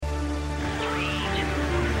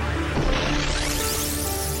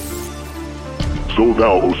So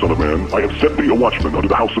thou, O son of man, I have set thee a watchman unto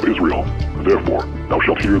the house of Israel. Therefore, thou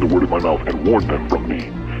shalt hear the word of my mouth, and warn them from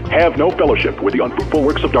me. Have no fellowship with the unfruitful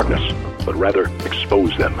works of darkness, but rather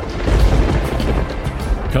expose them.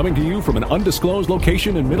 Coming to you from an undisclosed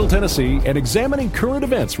location in Middle Tennessee and examining current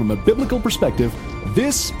events from a biblical perspective,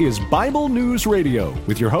 this is Bible News Radio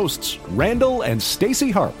with your hosts, Randall and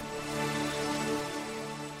Stacy Harp.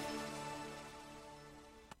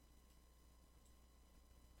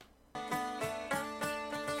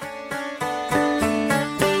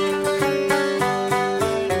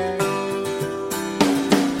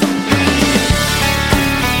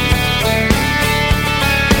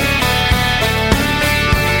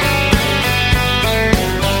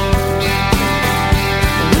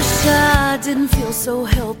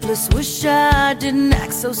 Wish I didn't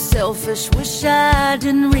act so selfish. Wish I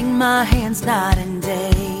didn't wring my hands night and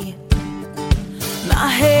day. My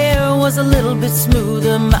hair was a little bit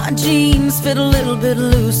smoother, my jeans fit a little bit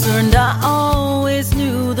looser, and I always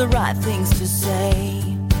knew the right things to say.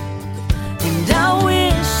 And I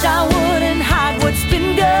wish I wouldn't hide what's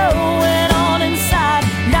been going on inside,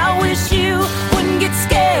 and I wish you wouldn't get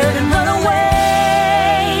scared and run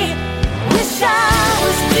away. Wish I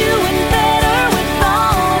was doing better with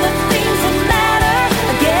all the things that matter.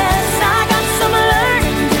 I guess I got some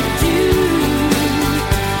learning to do.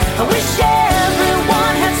 I wish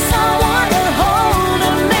everyone had someone to hold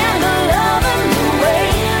them and to love them the way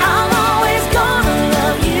I'm always gonna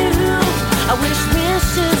love you. I wish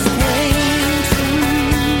wishes came true.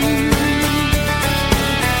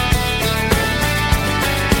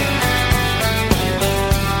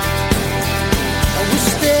 I wish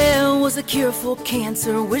there was a cure for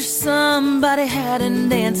cancer. Wish somebody had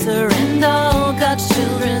an answer, and all God's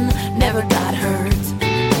children never got hurt.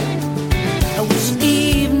 I wish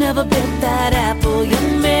Eve never bit that apple,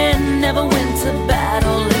 young men never went to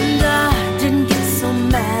battle, and I didn't get so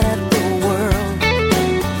mad at the world.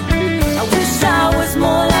 I wish I was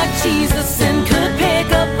more like Jesus and could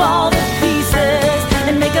pick up all the pieces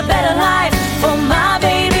and make a better life for my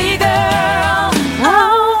baby girl.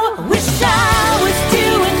 Oh, I wish I was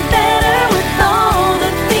doing better with all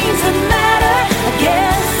the things that matter. I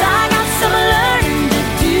guess I got some learning to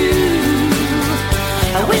do.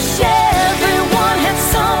 I wish everyone had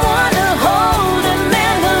someone to hold them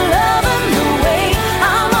and to love them the way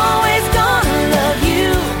I'm always gonna love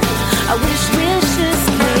you. I wish wishes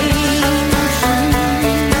came true.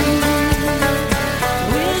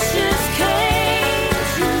 Wishes came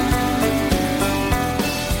true.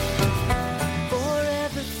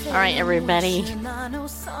 All right, everybody.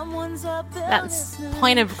 That's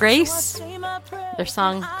Point of Grace, their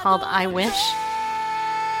song called I Wish.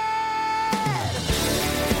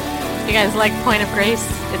 You guys like Point of Grace?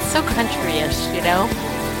 It's so country-ish, you know?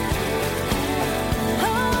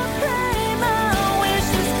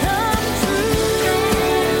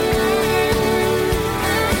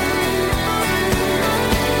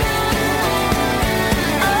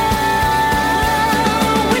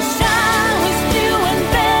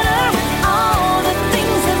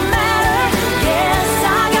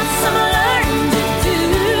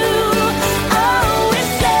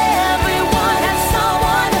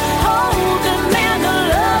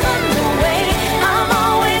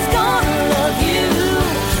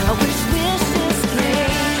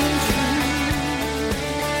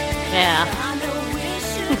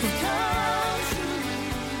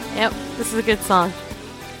 Yep, this is a good song.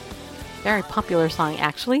 Very popular song,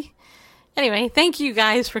 actually. Anyway, thank you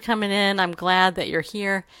guys for coming in. I'm glad that you're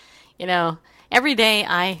here. You know, every day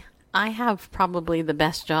I have probably the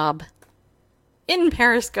best job in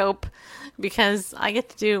Periscope because I get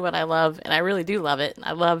to do what I love, and I really do love it.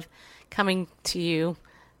 I love coming to you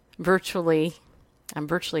virtually. I'm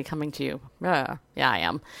virtually coming to you. Yeah, I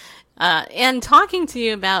am. And talking to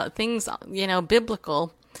you about things, you know,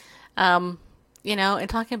 biblical, you know, and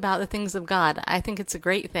talking about the things of God. I think it's a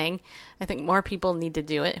great thing. I think more people need to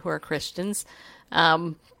do it who are Christians.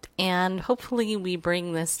 And hopefully we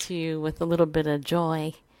bring this to you with a little bit of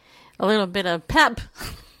joy, a little bit of pep,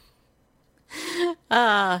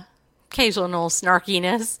 occasional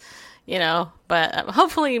snarkiness, you know, but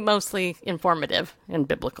hopefully mostly informative and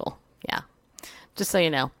biblical. Yeah. Just so you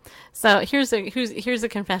know. So here's a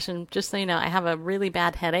confession. Just so you know, I have a really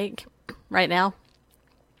bad headache right now.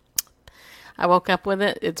 I woke up with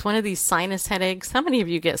it. It's one of these sinus headaches. How many of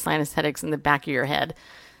you get sinus headaches in the back of your head?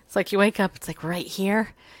 It's like you wake up, it's like right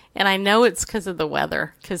here. And I know it's because of the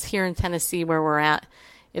weather. Because here in Tennessee where we're at,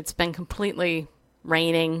 it's been completely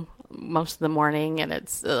raining most of the morning. And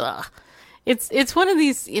it's one of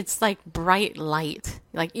these, it's like bright light.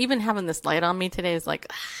 Like even having this light on me today is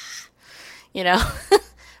like, you know,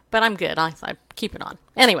 but I'm good. I keep it on.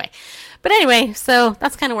 Anyway, so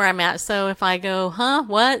that's kind of where I'm at. So if I go,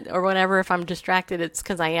 what, or whatever, if I'm distracted, it's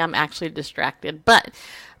because I am actually distracted. But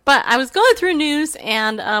I was going through news,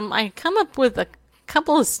 and I come up with a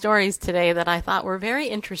couple of stories today that I thought were very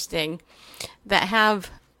interesting that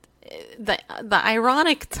have the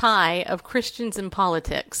ironic tie of Christians in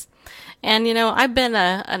politics. And, I've been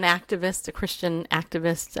an activist, a Christian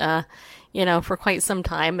activist, for quite some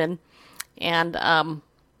time. And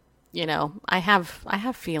I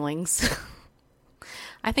have feelings.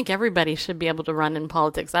 I think everybody should be able to run in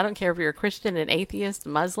politics. I don't care if you're a Christian, an atheist, a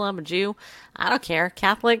Muslim, a Jew. I don't care.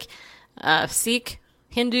 Catholic, Sikh,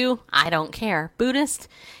 Hindu, I don't care. Buddhist,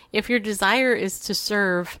 if your desire is to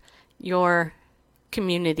serve your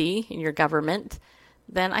community and your government,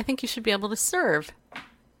 then I think you should be able to serve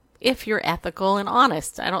if you're ethical and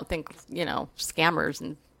honest. I don't think, scammers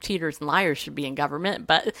and cheaters and liars should be in government,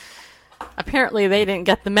 but apparently they didn't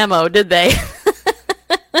get the memo, did they?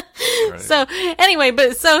 Right. So anyway,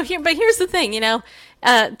 but here's the thing,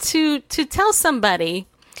 to tell somebody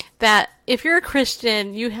that if you're a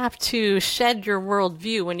Christian, you have to shed your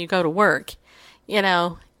worldview when you go to work,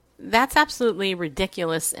 that's absolutely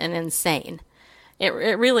ridiculous and insane. It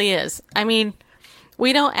really is. I mean,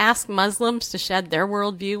 we don't ask Muslims to shed their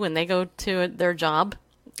worldview when they go to their job.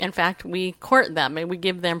 In fact, we court them and we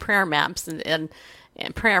give them prayer maps and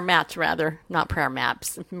prayer mats, rather, not prayer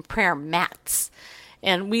maps, prayer mats.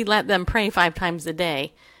 And we let them pray 5 times a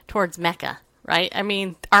day towards Mecca, right? I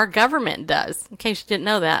mean, our government does. In case you didn't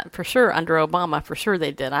know that, for sure, under Obama, for sure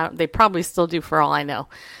they did. They probably still do for all I know.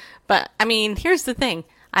 But, I mean, here's the thing.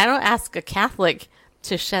 I don't ask a Catholic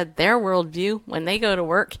to shed their worldview when they go to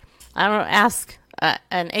work. I don't ask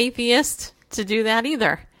an atheist to do that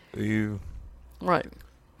either. Right.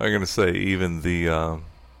 I'm going to say even the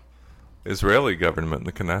Israeli government,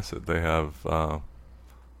 the Knesset, they have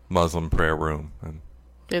Muslim prayer room.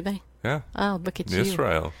 Do they? Yeah. Oh, look at you.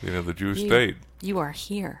 Israel, the Jewish state. You are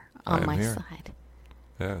here on my side.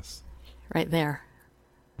 Yes. Right there.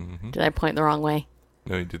 Mm-hmm. Did I point the wrong way?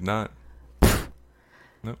 No, you did not.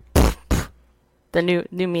 No. The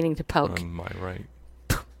new meaning to poke. On my right.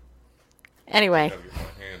 Anyway.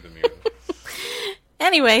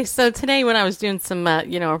 Anyway, so today when I was doing some,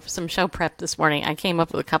 some show prep this morning, I came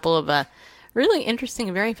up with a couple of really interesting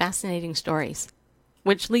and very fascinating stories,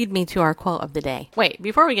 which lead me to our quote of the day. Wait,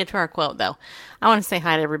 before we get to our quote, though, I want to say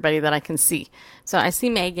hi to everybody that I can see. So I see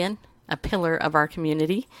Megan, a pillar of our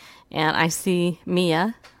community, and I see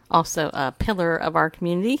Mia, also a pillar of our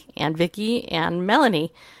community, and Vicky and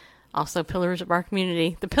Melanie, also pillars of our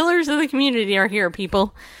community. The pillars of the community are here,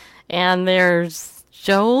 people. And there's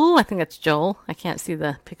Joel. I think that's Joel. I can't see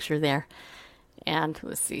the picture there. And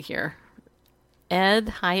let's see here. Ed.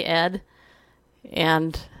 Hi, Ed.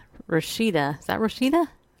 And Rashida. Is that Rashida?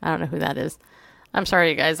 I don't know who that is. I'm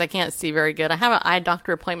sorry, you guys. I can't see very good. I have an eye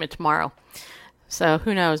doctor appointment tomorrow. So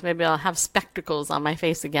who knows? Maybe I'll have spectacles on my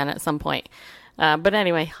face again at some point. But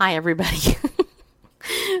anyway, hi, everybody.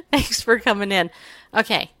 Thanks for coming in.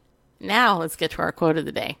 Okay. Now let's get to our quote of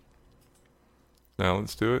the day. Now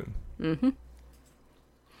let's do it. Mm-hmm.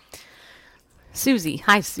 Susie.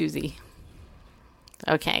 Hi, Susie.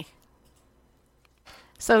 Okay.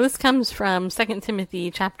 So this comes from 2 Timothy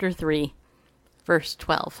chapter 3, verse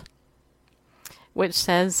 12, which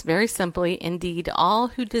says very simply, "Indeed, all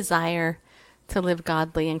who desire to live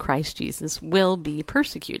godly in Christ Jesus will be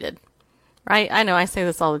persecuted." Right? I know I say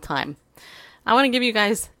this all the time. I want to give you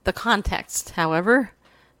guys the context, however.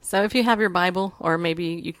 So if you have your Bible, or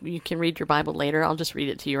maybe you can read your Bible later, I'll just read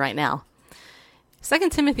it to you right now. 2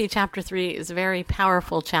 Timothy chapter 3 is a very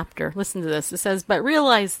powerful chapter. Listen to this. It says, "But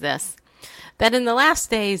realize this, that in the last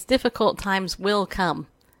days difficult times will come.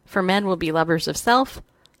 For men will be lovers of self,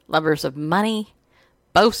 lovers of money,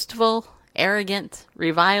 boastful, arrogant,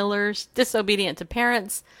 revilers, disobedient to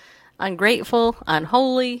parents, ungrateful,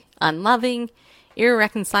 unholy, unloving,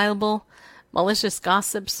 irreconcilable, malicious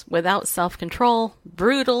gossips, without self-control,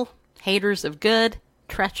 brutal, haters of good,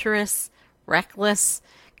 treacherous, reckless,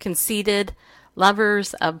 conceited,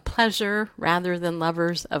 lovers of pleasure rather than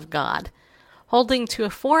lovers of God, holding to a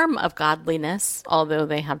form of godliness, although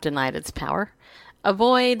they have denied its power.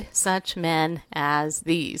 Avoid such men as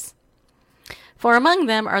these. For among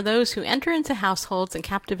them are those who enter into households and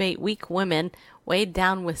captivate weak women, weighed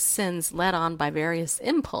down with sins led on by various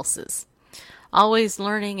impulses, always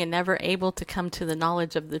learning and never able to come to the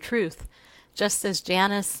knowledge of the truth. Just as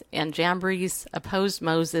Jannes and Jambres opposed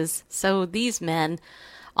Moses, so these men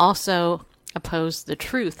also opposed the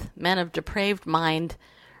truth, men of depraved mind,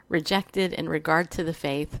 rejected in regard to the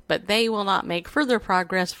faith, but they will not make further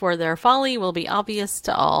progress, for their folly will be obvious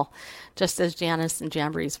to all, just as Jannes and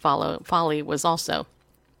Jambres' folly was also.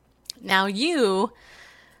 Now you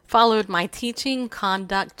followed my teaching,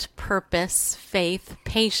 conduct, purpose, faith,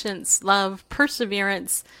 patience, love,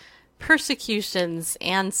 perseverance, persecutions,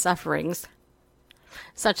 and sufferings,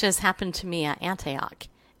 such as happened to me at Antioch,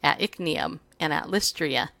 at Iconium, and at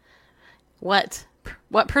Lystra. What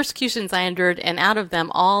persecutions I endured, and out of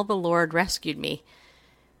them all the Lord rescued me.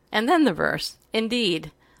 And then the verse,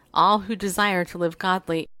 indeed, all who desire to live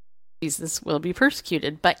godly, Jesus will be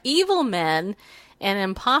persecuted, but evil men and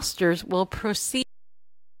impostors will proceed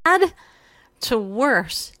to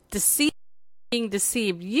worse, being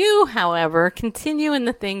deceived. You, however, continue in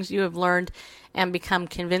the things you have learned and become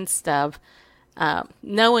convinced of,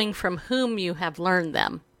 knowing from whom you have learned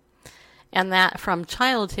them, and that from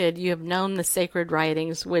childhood you have known the sacred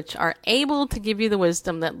writings, which are able to give you the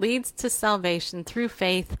wisdom that leads to salvation through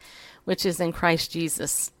faith, which is in Christ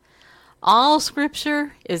Jesus. All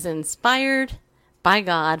Scripture is inspired by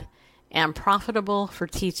God and profitable for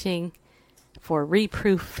teaching, for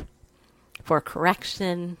reproof, for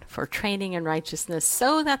correction, for training in righteousness,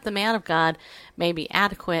 so that the man of God may be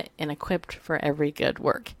adequate and equipped for every good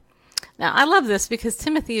work. Now, I love this because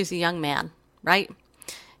Timothy is a young man, right?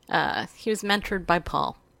 He was mentored by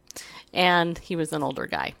Paul, and he was an older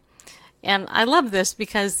guy. And I love this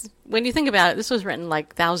because when you think about it, this was written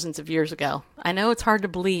like thousands of years ago. I know it's hard to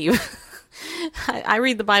believe. I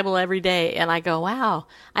read the Bible every day and I go, wow.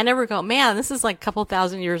 I never go, man, this is like a couple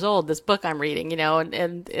thousand years old, this book I'm reading,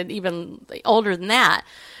 and even older than that,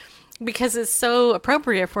 because it's so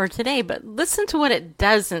appropriate for today. But listen to what it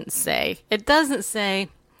doesn't say. It doesn't say,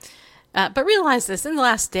 but realize this, in the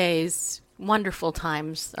last days, wonderful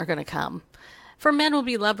times are going to come. For men will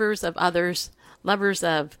be lovers of others, lovers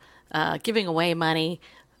of giving away money,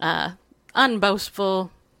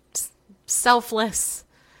 unboastful, selfless,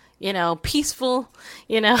 peaceful,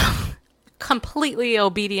 completely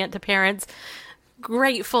obedient to parents,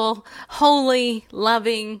 grateful, holy,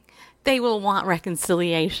 loving. They will want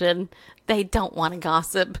reconciliation. They don't want to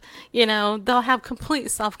gossip. They'll have complete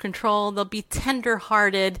self-control. They'll be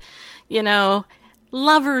tender-hearted,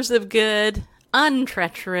 lovers of good,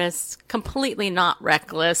 untreacherous, completely not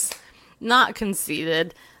reckless, not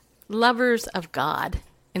conceited, lovers of God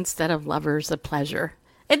instead of lovers of pleasure.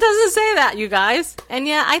 It doesn't say that, you guys. And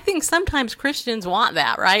yet I think sometimes Christians want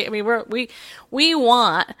that, right? I mean, we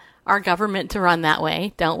want our government to run that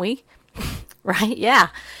way, don't we? Right? Yeah.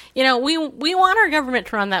 We want our government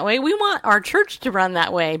to run that way. We want our church to run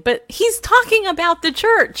that way. But he's talking about the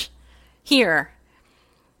church here.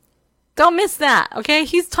 Don't miss that, okay?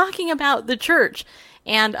 He's talking about the church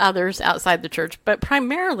and others outside the church, but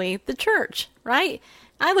primarily the church, right?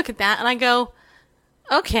 I look at that and I go,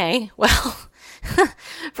 okay, well,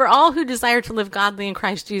 for all who desire to live godly in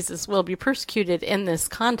Christ Jesus will be persecuted in this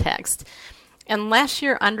context. Unless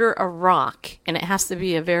you're under a rock, and it has to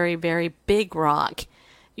be a very, very big rock,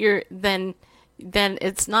 then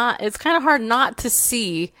it's kind of hard not to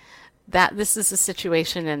see that this is a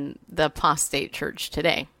situation in the apostate church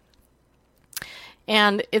today.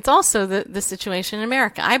 And it's also the situation in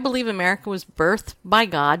America. I believe America was birthed by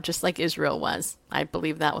God, just like Israel was. I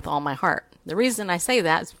believe that with all my heart. The reason I say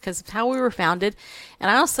that is because of how we were founded. And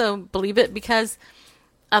I also believe it because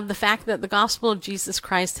of the fact that the gospel of Jesus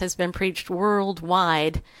Christ has been preached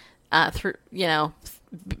worldwide through,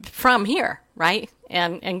 from here, right?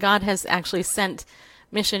 And God has actually sent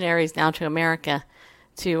missionaries now to America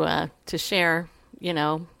to share,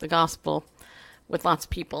 the gospel with lots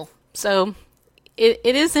of people. So it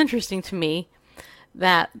is interesting to me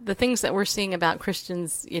that the things that we're seeing about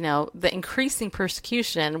Christians, the increasing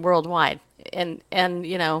persecution worldwide. And I don't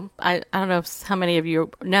know how many of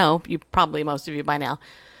you know, probably most of you by now,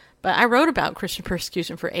 but I wrote about Christian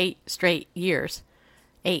persecution for 8 straight years.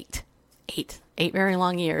 8 very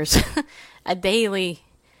long years. A daily,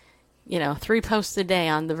 3 posts a day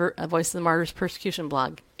on the Voice of the Martyrs persecution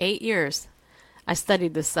blog. 8 years I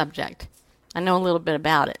studied this subject. I know a little bit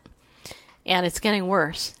about it. And it's getting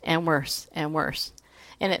worse and worse and worse.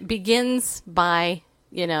 And it begins by,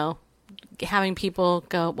 having people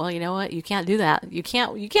go, well, you know what? You can't do that. You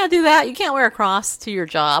can't do that. You can't wear a cross to your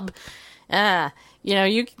job.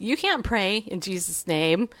 You can't pray in Jesus'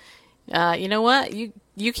 name. You know what?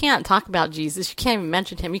 You can't talk about Jesus. You can't even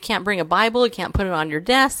mention him. You can't bring a Bible. You can't put it on your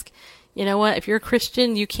desk. You know what? If you're a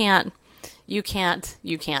Christian, you can't.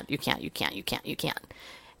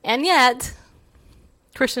 And yet,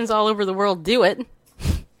 Christians all over the world do it,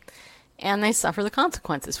 and they suffer the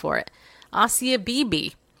consequences for it. Asia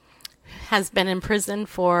Bibi, has been in prison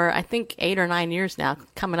for, I think, 8 or 9 years now,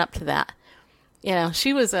 coming up to that. You know,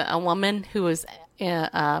 she was a woman who was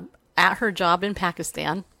at her job in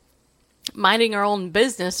Pakistan, minding her own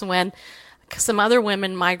business, when some other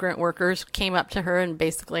women, migrant workers, came up to her and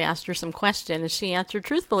basically asked her some question, and she answered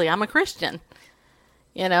truthfully, "I'm a Christian."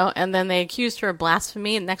 You know, and then they accused her of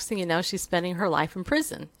blasphemy, and next thing you know, she's spending her life in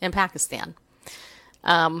prison in Pakistan.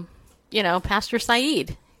 You know, Pastor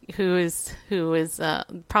Saeed, who is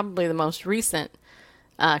probably the most recent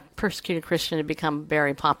persecuted Christian to become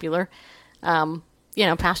very popular. You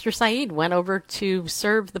know, Pastor Saeed went over to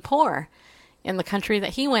serve the poor in the country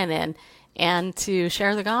that he went in and to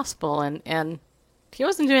share the gospel. And he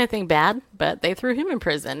wasn't doing anything bad, but they threw him in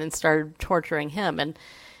prison and started torturing him and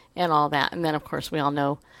all that. And then, of course, we all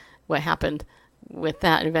know what happened with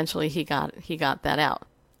that. Eventually, he got that out.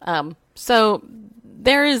 So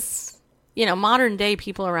there is, you know, modern day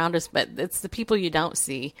people around us, but it's the people you don't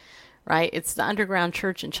see, right? It's the underground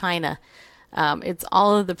church in China. It's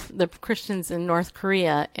all of the Christians in North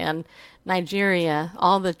Korea and Nigeria,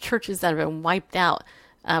 all the churches that have been wiped out.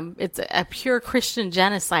 It's a pure Christian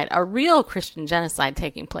genocide, a real Christian genocide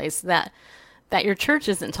taking place that your church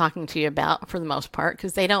isn't talking to you about for the most part,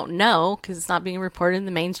 because they don't know, because it's not being reported in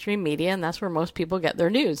the mainstream media, and that's where most people get their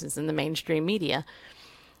news, is in the mainstream media.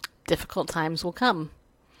 Difficult times will come.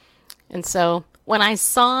 And so when I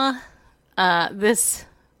saw this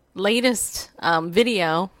latest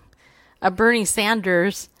video of Bernie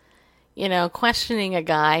Sanders, you know, questioning a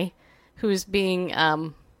guy who's being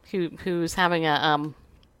who's having a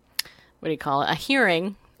a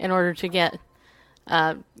hearing in order to get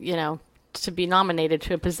you know, to be nominated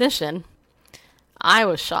to a position, I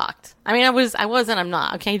was shocked. I mean, I'm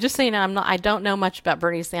not. Okay, just so you know, I don't know much about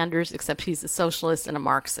Bernie Sanders, except he's a socialist and a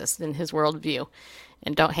Marxist in his worldview.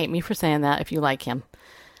 And don't hate me for saying that if you like him.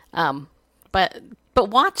 But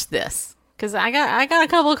watch this, because I got a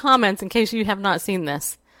couple of comments in case you have not seen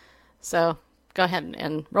this. So go ahead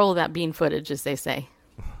and roll that bean footage, as they say.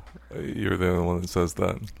 You're the only one that says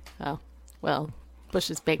that. Oh, well,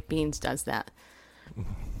 Bush's Baked Beans does that.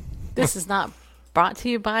 This is not brought to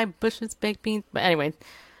you by Bush's Baked Beans, but anyway.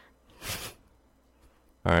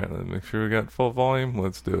 All right, let's make sure we got full volume.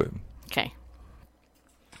 Let's do it. Okay.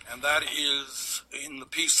 And that is in the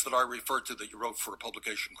piece that I referred to that you wrote for a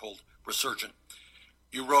publication called Resurgent.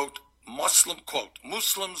 You wrote, quote,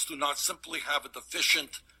 Muslims do not simply have a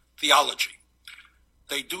deficient theology.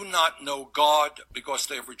 They do not know God because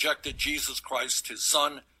they have rejected Jesus Christ, his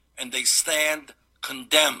son, and they stand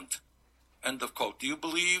condemned. End of quote. Do you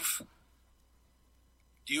believe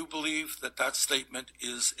that statement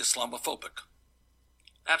is Islamophobic?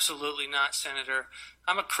 Absolutely not, Senator.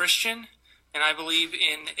 I'm a Christian, and I believe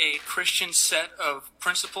in a Christian set of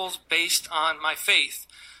principles based on my faith.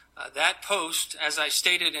 That post, as I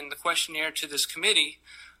stated in the questionnaire to this committee,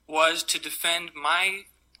 was to defend my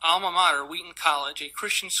alma mater, Wheaton College, a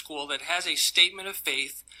Christian school that has a statement of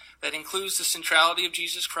faith that includes the centrality of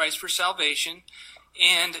Jesus Christ for salvation.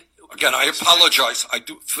 And again, I apologize.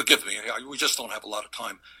 Forgive me. We just don't have a lot of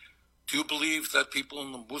time. Do you believe that people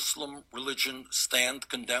in the Muslim religion stand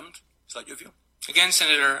condemned? Is that your view? Again,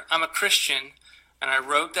 Senator, I'm a Christian, and I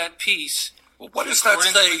wrote that piece. Well, what does that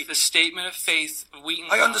say? The statement of faith of Wheaton.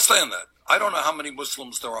 I understand that. I don't know how many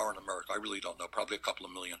Muslims there are in America. I really don't know. Probably a couple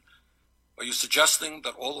of million. Are you suggesting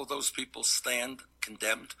that all of those people stand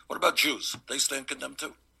condemned? What about Jews? They stand condemned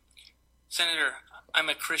too? Senator, I'm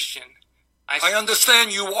a Christian. I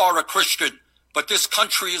understand you are a Christian, but this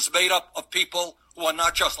country is made up of people who are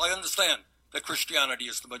not just. I understand that Christianity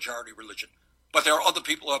is the majority religion, but there are other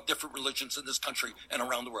people who have different religions in this country and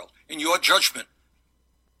around the world. In your judgment,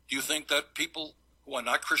 do you think that people who are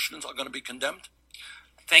not Christians are going to be condemned?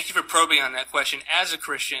 Thank you for probing on that question. As a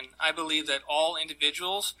Christian, I believe that all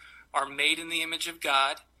individuals are made in the image of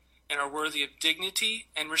God and are worthy of dignity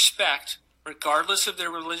and respect, regardless of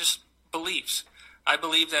their religious beliefs. I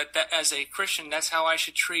believe that as a Christian, that's how I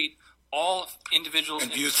should treat all individuals.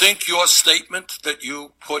 And do you think your statement that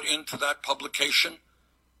you put into that publication,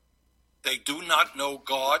 they do not know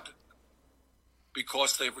God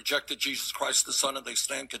because they've rejected Jesus Christ the Son and they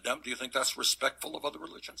stand condemned, do you think that's respectful of other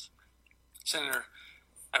religions? Senator,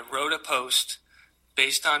 I wrote a post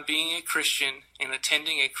based on being a Christian and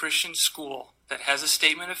attending a Christian school that has a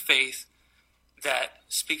statement of faith that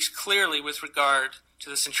speaks clearly with regard to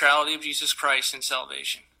the centrality of Jesus Christ and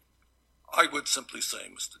salvation. I would simply say,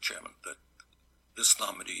 Mr. Chairman, that this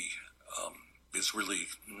nominee is really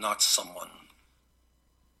not someone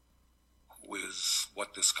who is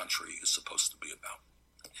what this country is supposed to be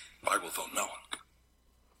about. I will vote no.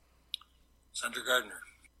 Senator Gardner.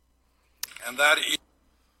 And that is...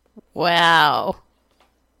 Wow.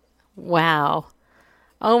 Wow.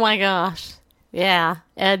 Oh my gosh. Yeah.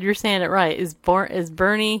 Ed, you're saying it right. Is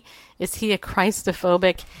Bernie, is he a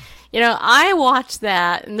Christophobic? You know, I watched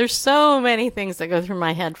that, and there's so many things that go through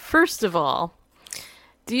my head. First of all,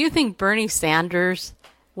 do you think Bernie Sanders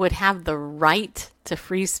would have the right to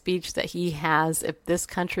free speech that he has if this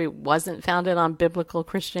country wasn't founded on biblical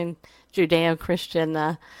Christian,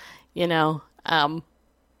 Judeo-Christian,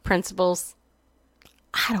 principles?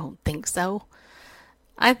 I don't think so.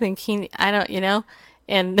 I think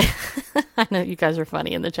and I know you guys are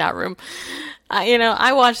funny in the chat room.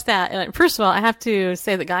 I watched that, and first of all, I have to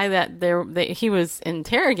say the guy that he was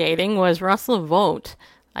interrogating was Russell Vogt.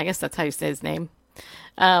 I guess that's how you say his name.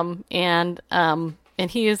 And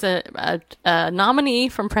he is a nominee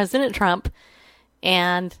from President Trump.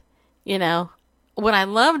 And, what I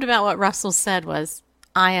loved about what Russell said was,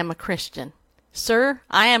 I am a Christian. Sir,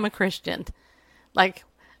 I am a Christian. If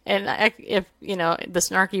the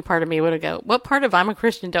snarky part of me would go, what part of I'm a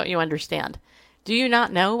Christian don't you understand? Do you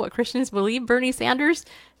not know what Christians believe, Bernie Sanders?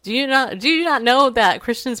 Do you not know that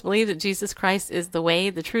Christians believe that Jesus Christ is the way,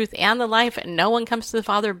 the truth, and the life, and no one comes to the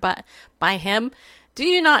Father but by him? Do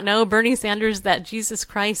you not know, Bernie Sanders, that Jesus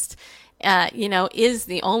Christ, is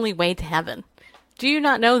the only way to heaven? Do you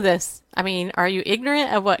not know this? I mean, are you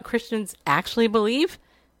ignorant of what Christians actually believe?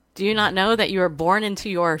 Do you not know that you are born into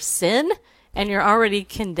your sin and you're already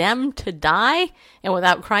condemned to die? And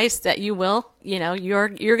without Christ, that you will, you're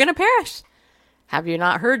going to perish. Have you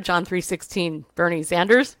not heard John 3:16, Bernie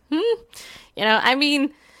Sanders? And I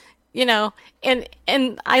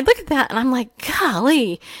look at that and I'm like,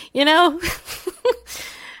 golly,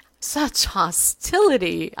 such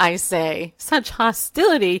hostility, I say, such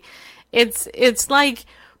hostility. It's like,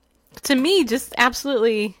 to me, just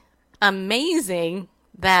absolutely amazing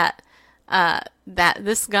that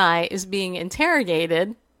this guy is being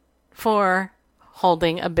interrogated for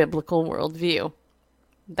holding a biblical worldview.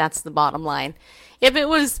 That's the bottom line. If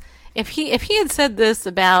he had said this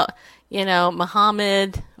about,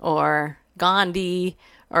 Muhammad or Gandhi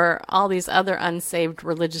or all these other unsaved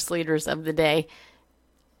religious leaders of the day,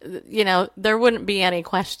 there wouldn't be any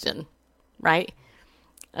question, right?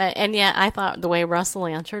 And yet I thought the way Russell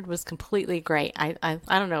answered was completely great. I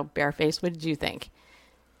don't know, Bareface, what did you think?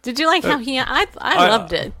 Did you like how I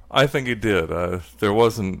loved it. I think he did. There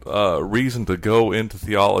wasn't reason to go into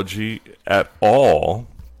theology at all.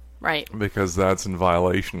 Right. Because that's in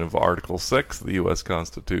violation of Article 6 of the U.S.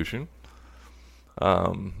 Constitution.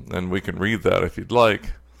 And we can read that if you'd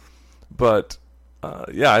like. But,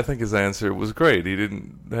 I think his answer was great. He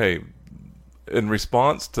didn't, in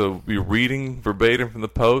response to you reading verbatim from the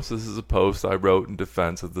post, this is a post I wrote in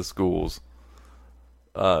defense of the schools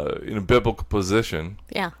in a biblical position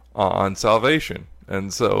on salvation.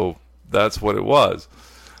 And so that's what it was.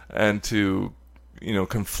 And to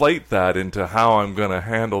conflate that into how I'm going to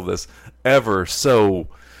handle this ever so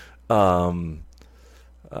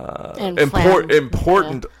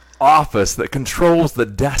important office that controls the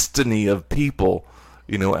destiny of people,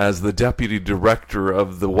 as the deputy director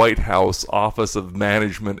of the White House Office of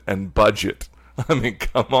Management and Budget. I mean,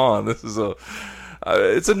 come on, this is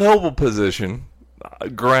it's a noble position,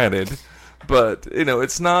 granted, but he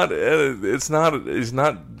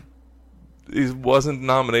wasn't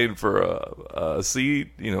nominated for a seat,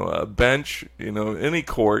 a bench, any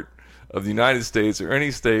court of the United States or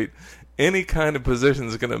any state. Any kind of position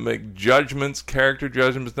is going to make judgments, character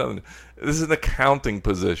judgments. Nothing. This is an accounting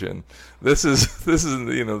position. This is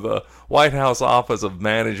the White House Office of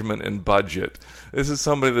Management and Budget. This is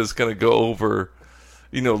somebody that's going to go over,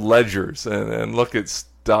 ledgers and look at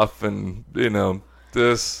stuff and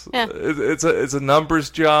this. Yeah. It's a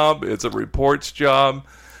numbers job. It's a reports job.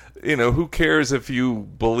 Who cares if you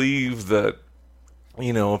believe that,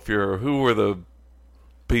 who are the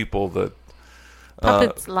people that...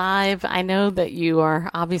 Puppets Live, I know that you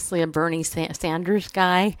are obviously a Bernie Sanders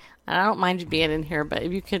guy. I don't mind you being in here, but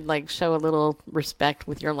if you could show a little respect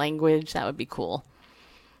with your language, that would be cool.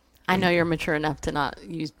 I know you're mature enough to not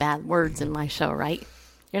use bad words in my show, right?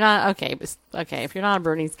 You're not? Okay, if you're not a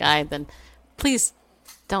Bernie's guy, then please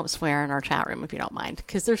don't swear in our chat room if you don't mind,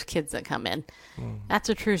 because there's kids that come in. That's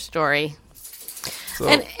a true story. So,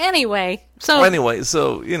 anyway,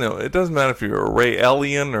 it doesn't matter if you're a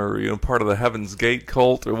Raelian or part of the Heaven's Gate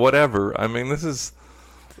cult or whatever. I mean, this is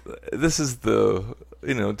the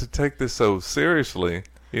to take this so seriously.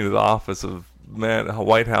 The Office of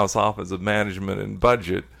White House Office of Management and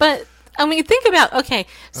Budget. But I mean, think about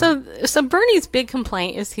so Bernie's big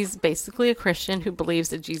complaint is he's basically a Christian who believes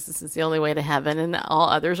that Jesus is the only way to heaven and that all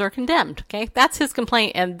others are condemned. Okay, that's his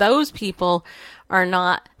complaint, and those people are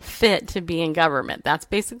not fit to be in government. That's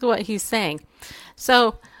basically what he's saying.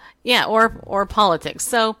 So, Yeah, or politics.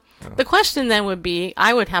 So the question then would be,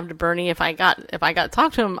 I would have to Bernie if I got to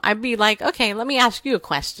talk to him. I'd be like, okay, let me ask you a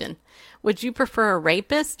question. Would you prefer a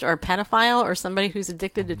rapist or a pedophile or somebody who's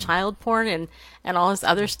addicted to child porn and all this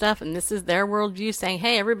other stuff? And this is their worldview saying,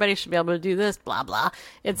 hey, everybody should be able to do this, blah, blah,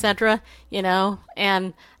 etc. You know,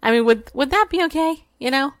 and I mean, would that be okay?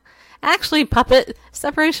 You know, actually, puppet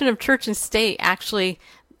separation of church and state, actually,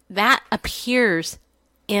 that appears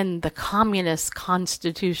in the communist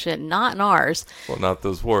constitution, not in ours. Well, not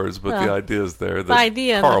those words, but the idea is there. The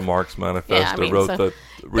idea. Karl Marx manifesto wrote that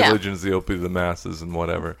religion is the opiate of the masses and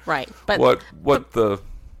whatever. Right. But what the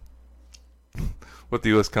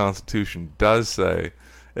U.S. Constitution does say,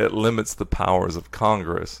 it limits the powers of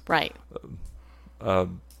Congress. Right.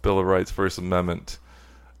 Bill of Rights, First Amendment.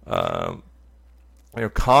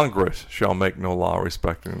 Congress shall make no law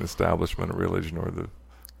respecting the establishment of religion or the,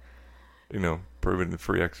 prohibiting the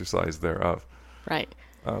free exercise thereof. Right.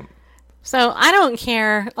 So I don't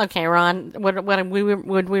care. Okay, Ron,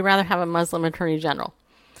 would we rather have a Muslim attorney general?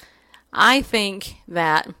 I think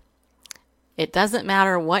that it doesn't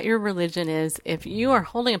matter what your religion is. If you are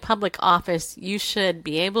holding a public office, you should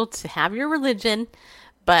be able to have your religion,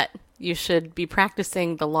 but you should be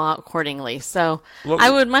practicing the law accordingly. So I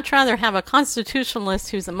would much rather have a constitutionalist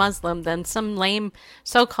who's a Muslim than some lame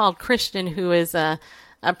so-called Christian who is a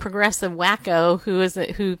progressive wacko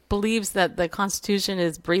who believes that the Constitution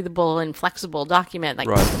is breathable and flexible document. Like,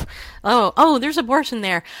 right. oh, there's abortion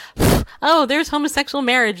there. Oh, there's homosexual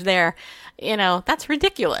marriage there. That's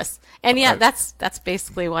ridiculous. And yet that's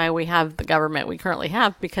basically why we have the government we currently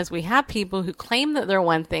have, because we have people who claim that they're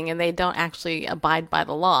one thing and they don't actually abide by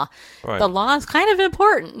the law. Right. The law is kind of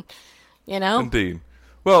important, Indeed.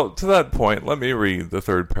 Well, to that point, let me read the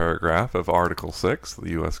third paragraph of Article 6 of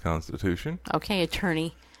the U.S. Constitution. Okay,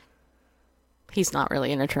 attorney. He's not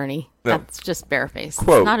really an attorney. No. That's just barefaced.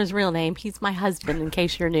 Quote, it's not his real name. He's my husband, in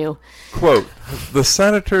case you're new. Quote, the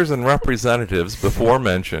senators and representatives before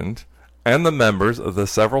mentioned, and the members of the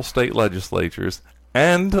several state legislatures,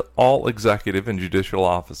 and all executive and judicial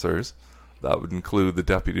officers, that would include the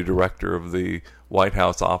deputy director of the White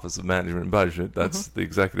House Office of Management and Budget, that's the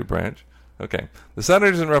executive branch. Okay. The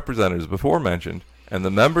senators and representatives before mentioned, and the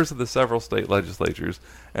members of the several state legislatures,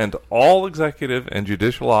 and all executive and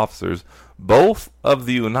judicial officers, both of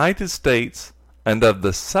the United States and of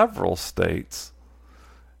the several states,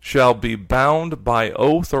 shall be bound by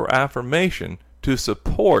oath or affirmation to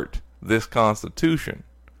support this Constitution.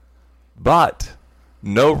 But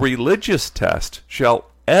no religious test shall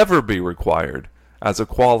ever be required as a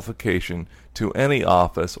qualification to any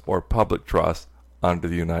office or public trust under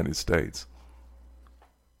the United States.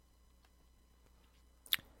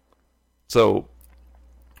 So,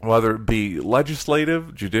 whether it be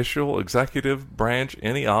legislative, judicial, executive branch,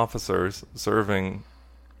 any officers serving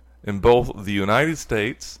in both the United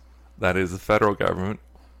States, that is the federal government,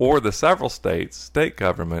 or the several states, state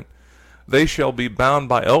government, they shall be bound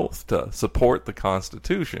by oath to support the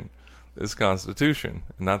Constitution, this Constitution,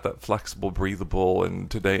 and not that flexible, breathable, and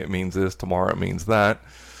today it means this, tomorrow it means that.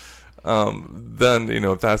 Then,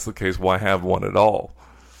 if that's the case, why have one at all?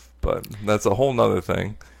 But that's a whole nother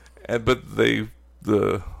thing. But the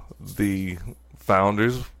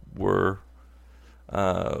founders were,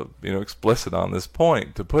 explicit on this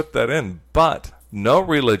point to put that in. But no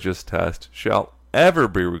religious test shall ever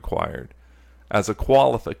be required as a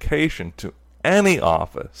qualification to any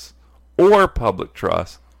office or public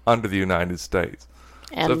trust under the United States.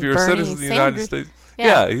 And so if you're Bernie a citizen of the Sanders, United States,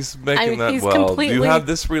 yeah, he's making he's you have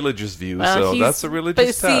this religious view, so that's a religious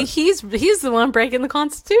test. But see, he's the one breaking the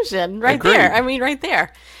Constitution right Agreed. there. I mean, right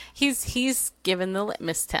there. He's given the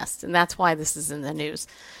litmus test, and that's why this is in the news.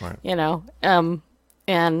 Right. And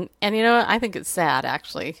I think it's sad,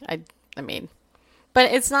 actually. I mean,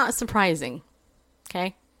 but it's not surprising.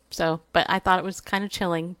 Okay? So, but I thought it was kind of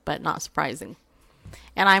chilling, but not surprising.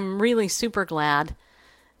 And I'm really super glad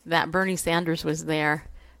that Bernie Sanders was there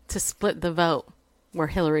to split the vote where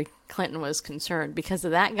Hillary Clinton was concerned. Because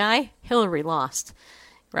of that guy, Hillary lost,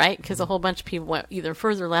 right? Because a whole bunch of people went either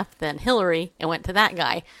further left than Hillary and went to that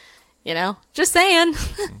guy. Just saying.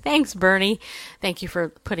 Thanks, Bernie. Thank you for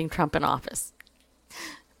putting Trump in office.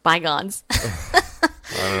 Bygones. I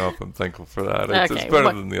don't know if I'm thankful for that. It's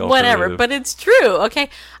better than the alternative. Whatever, but it's true. Okay.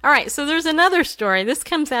 All right. So there's another story. This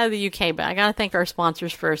comes out of the UK, but I got to thank our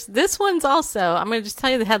sponsors first. This one's also, I'm going to just tell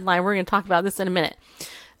you the headline. We're going to talk about this in a minute.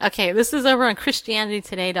 Okay. This is over on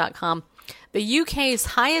ChristianityToday.com. The UK's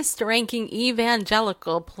highest ranking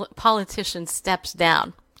evangelical politician steps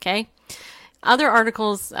down. Okay. Other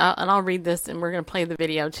articles, and I'll read this and we're going to play the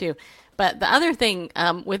video too. But the other thing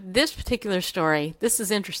with this particular story, this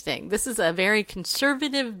is interesting. This is a very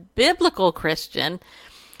conservative biblical Christian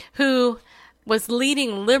who was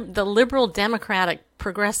leading the Liberal Democratic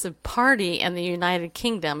Progressive Party in the United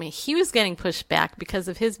Kingdom. He was getting pushed back because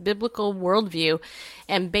of his biblical worldview,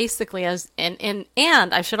 and basically, and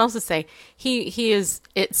I should also say, he is.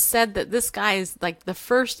 It's said that this guy is like the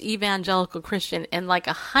first evangelical Christian in like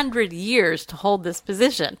 100 years to hold this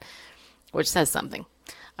position, which says something.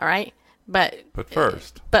 All right, but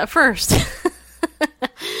first.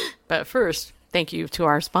 Thank you to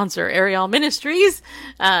our sponsor, Ariel Ministries,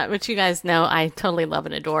 which you guys know I totally love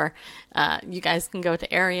and adore. You guys can go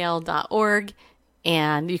to ariel.org,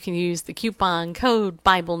 and you can use the coupon code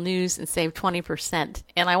Bible News and save 20%.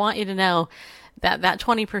 And I want you to know that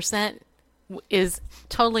 20% is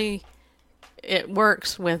totally, it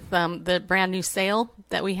works with the brand new sale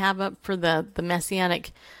that we have up for the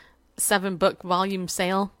Messianic 7-book volume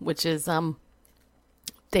sale, which is Dr.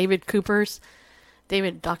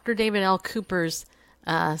 David L. Cooper's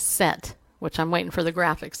set, which I'm waiting for the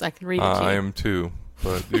graphics. I can read it to you. I am too,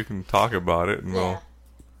 but you can talk about it, and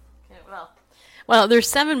well, there's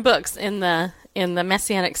 7 books in the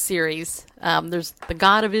Messianic series. There's the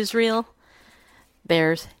God of Israel.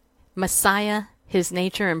 There's Messiah, His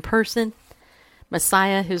nature and person.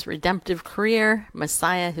 Messiah, His redemptive career.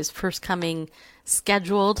 Messiah, His first coming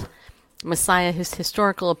scheduled. Messiah, His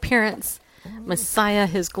historical appearance. Messiah,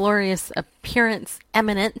 His glorious appearance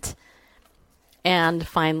eminent. And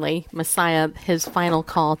finally, Messiah, His final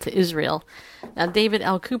call to Israel. Now, David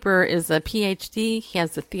L. Cooper is a PhD. He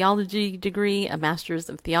has a theology degree, a master's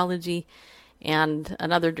of theology, and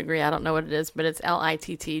another degree. I don't know what it is, but it's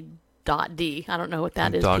LITT.D. I don't know what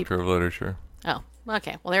that is. Doctor of Literature. Oh,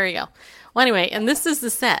 okay. Well, there you go. Well, anyway, and this is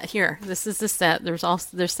the set here. This is the set. There's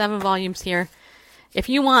 7 volumes here. If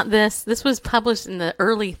you want this was published in the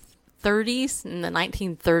early 30s, in the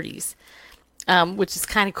 1930s, which is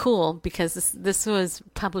kind of cool because this was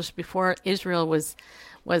published before Israel was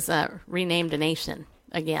renamed a nation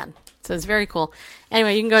again. So it's very cool.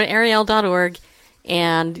 Anyway, you can go to ariel.org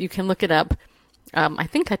and you can look it up. I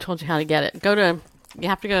think I told you how to get it. You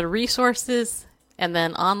have to go to resources and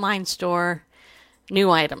then online store, new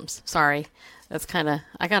items. Sorry. That's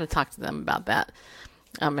I got to talk to them about that.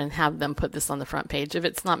 And have them put this on the front page. If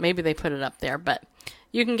it's not, maybe they put it up there, but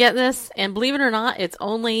you can get this, and believe it or not, it's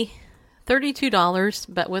only $32,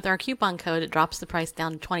 but with our coupon code, it drops the price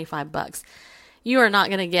down to $25. You are not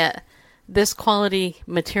going to get this quality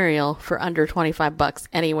material for under $25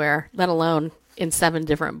 anywhere, let alone in 7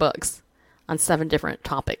 different books on 7 different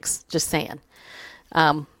topics. Just saying.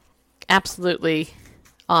 Absolutely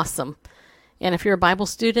awesome. And if you're a Bible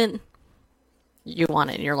student, you want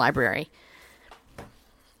it in your library.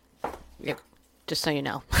 Yeah, just so you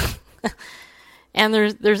know. And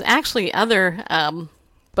there's actually other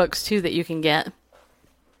books too that you can get.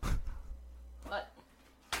 What?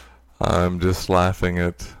 I'm just laughing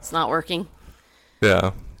at. It's not working.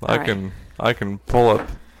 Yeah, I can pull up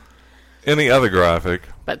any other graphic.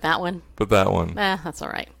 But that one. That's all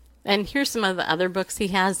right. And here's some of the other books he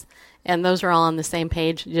has, and those are all on the same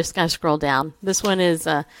page. You just gotta scroll down. This one is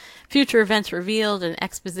Future Events Revealed, an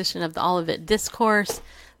exposition of the Olivet Discourse.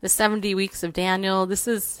 The 70 Weeks of Daniel. This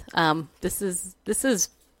is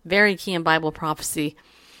very key in Bible prophecy,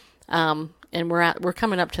 and we're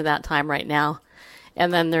coming up to that time right now.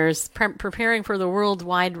 And then there's preparing for the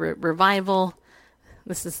worldwide revival.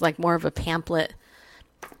 This is like more of a pamphlet.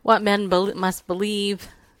 What men must believe.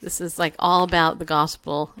 This is like all about the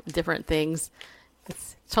gospel, different things.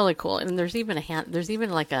 It's totally cool. And there's even there's even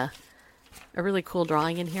like a really cool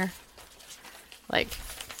drawing in here. Like.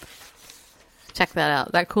 Check that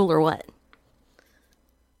out. That cool or what?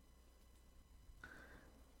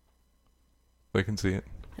 They can see it.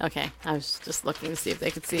 Okay. I was just looking to see if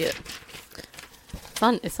they could see it.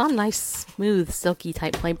 It's on nice, smooth, silky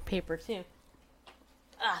type paper too.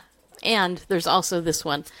 And there's also this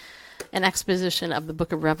one, an exposition of the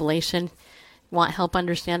book of Revelation. Want help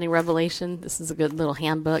understanding Revelation? This is a good little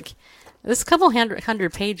handbook. This is a couple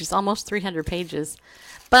hundred pages, almost 300 pages.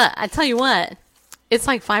 But I tell you what, it's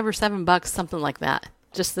like $5 or $7, something like that.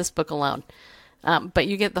 Just this book alone. But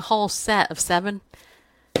you get the whole set of 7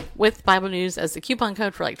 with Bible News as the coupon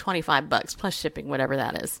code for like $25 plus shipping, whatever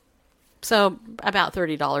that is. So about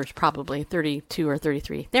 $30 probably, 32 or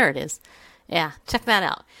 33. There it is. Yeah, check that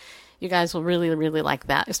out. You guys will really, really like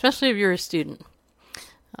that, especially if you're a student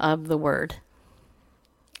of the Word.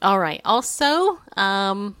 All right. Also,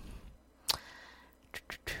 I'm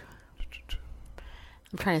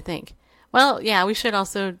trying to think. Well, yeah, we should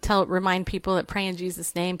also remind people that Pray in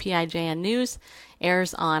Jesus' Name, PIJN News,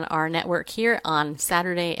 airs on our network here on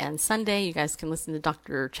Saturday and Sunday. You guys can listen to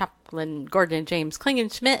Dr. Chaplain Gordon James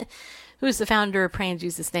Klingenschmidt, who is the founder of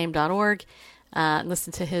PrayInJesusName.org.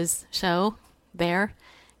 Listen to his show there.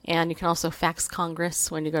 And you can also fax Congress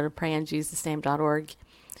when you go to PrayInJesusName.org.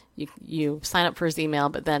 You sign up for his email,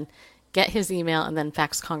 but then get his email and then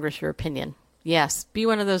fax Congress your opinion. Yes, be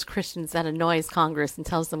one of those Christians that annoys Congress and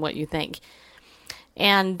tells them what you think.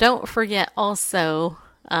 And don't forget also,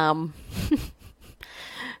 okay,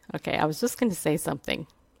 I was just going to say something.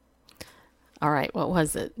 All right, what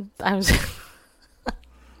was it?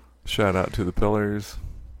 Shout out to the pillars.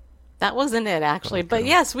 That wasn't it, actually. But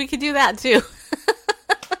yes, we could do that too.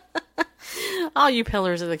 All you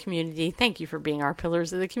pillars of the community, thank you for being our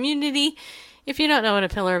pillars of the community. If you don't know what a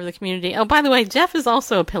pillar of the community... Oh, by the way, Jeff is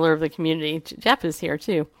also a pillar of the community. Jeff is here,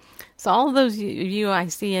 too. So all of those you I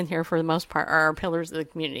see in here, for the most part, are pillars of the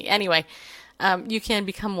community. Anyway, you can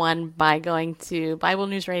become one by going to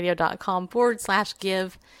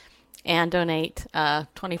BibleNewsRadio.com/give and donate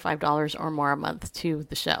 $25 or more a month to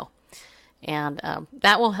the show. And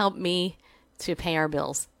that will help me to pay our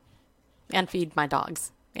bills and feed my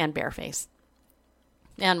dogs and Bareface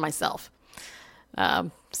and myself.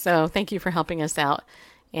 So thank you for helping us out.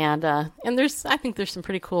 And I think there's some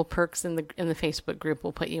pretty cool perks in the Facebook group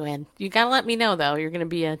we'll put you in. You got to let me know though. You're going to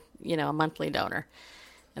be a monthly donor.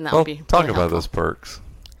 And that will be talk really about helpful. those perks.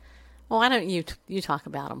 Well, why don't you talk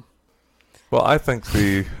about them? Well, I think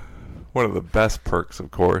one of the best perks,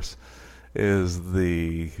 of course, is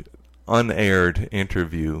the unaired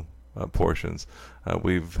interview portions.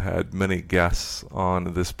 We've had many guests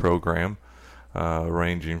on this program,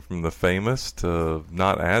 ranging from the famous to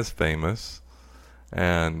not as famous.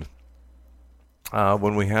 And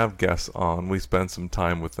when we have guests on, we spend some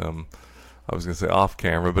time with them. I was going to say off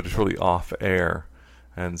camera, but it's really off air.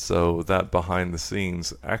 And so that behind the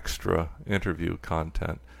scenes extra interview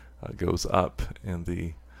content goes up in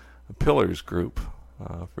the Pillars group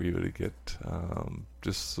for you to get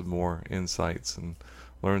just some more insights and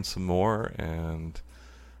learn some more and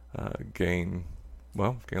gain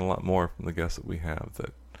a lot more from the guests that we have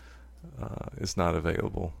that is not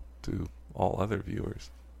available to all other viewers.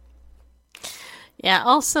 Yeah,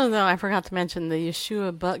 also, though, I forgot to mention the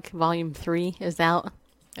Yeshua book, Volume 3, is out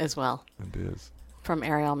as well. It is. From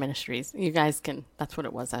Ariel Ministries. You guys can, that's what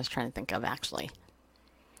it was I was trying to think of, actually.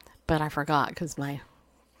 But I forgot because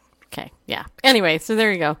okay, yeah. Anyway, so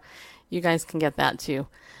there you go. You guys can get that too.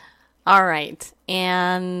 All right.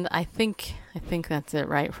 And I think that's it,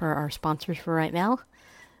 right, for our sponsors for right now.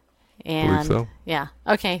 And believe so. Yeah.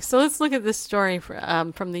 Okay, so let's look at this story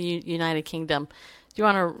from the United Kingdom. Do you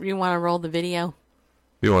want to roll the video?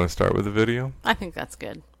 You want to start with the video? I think that's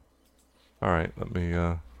good. All right, let me...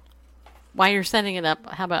 While you're setting it up,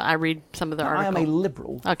 how about I read some of the article? I am a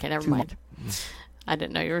liberal. Okay, never mind. I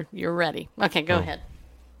didn't know you're ready. Okay, go ahead.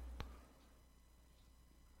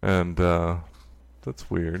 And that's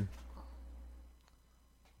weird.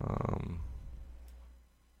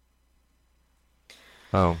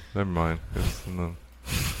 Oh, never mind. It's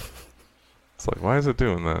like, why is it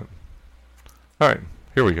doing that? All right,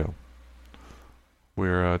 here we go.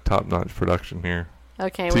 We're top-notch production here.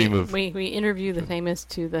 Okay, we interview the famous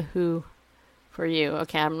to the Who for you.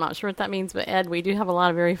 Okay, I'm not sure what that means, but Ed, we do have a lot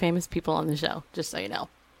of very famous people on the show, just so you know.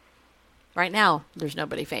 Right now, there's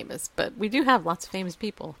nobody famous, but we do have lots of famous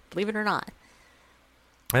people, believe it or not.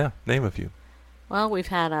 Yeah, name a few. Well, we've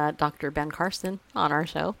had Dr. Ben Carson on our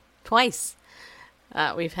show twice.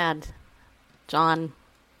 We've had John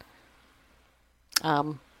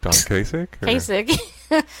Kasich? Kasich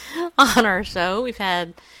on our show. We've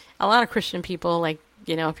had a lot of Christian people, like,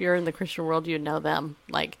 if you're in the Christian world, you know them,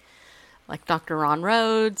 like Dr. Ron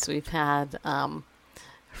Rhodes. We've had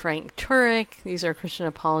Frank Turek. These are Christian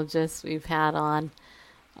apologists. We've had on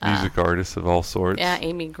music artists of all sorts. Yeah,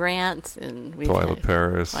 Amy Grant and Twyla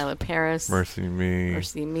Paris, Mercy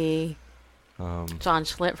Me, John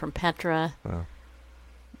Schlitt from Petra.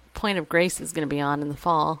 Point of Grace is going to be on in the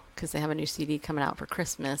fall because they have a new CD coming out for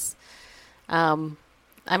Christmas. I've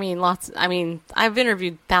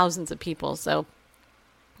interviewed thousands of people, so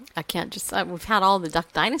I can't just... we've had all the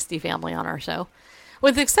Duck Dynasty family on our show,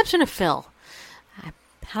 with the exception of Phil. I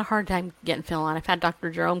had a hard time getting Phil on. I've had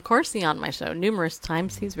Dr. Jerome Corsi on my show numerous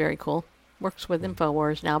times. He's very cool. Works with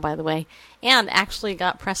InfoWars now, by the way, and actually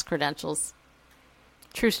got press credentials.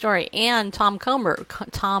 True story. And Tom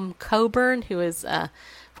Coburn, who is a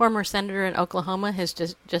former senator in Oklahoma, has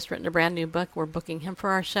just written a brand new book. We're booking him for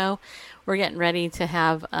our show. We're getting ready to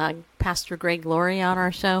have Pastor Greg Laurie on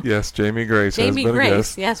our show. Yes, Jamie Grace. Jamie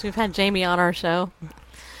Grace. Yes, we've had Jamie on our show.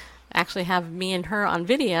 actually have me and her on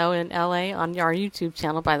video in LA on our YouTube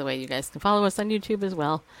channel. By the way, you guys can follow us on YouTube as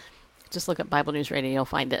well. Just look up Bible News Radio, you'll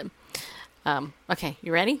find it. Okay,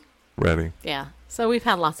 you ready? Ready. Yeah. So we've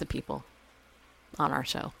had lots of people on our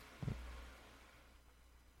show.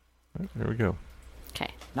 Here we go.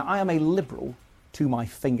 Okay. Now, I am a liberal to my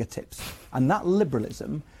fingertips, and that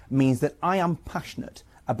liberalism means that I am passionate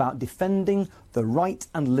about defending the rights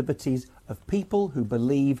and liberties of people who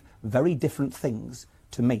believe very different things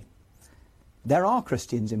to me. There are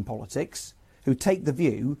Christians in politics who take the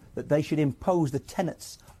view that they should impose the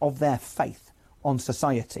tenets of their faith on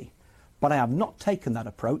society, but I have not taken that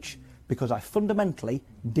approach because I fundamentally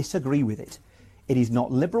disagree with it. It is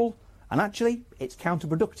not liberal, and actually it's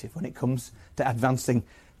counterproductive when it comes to advancing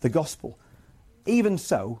the gospel. Even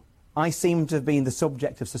so, I seem to have been the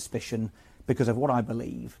subject of suspicion because of what I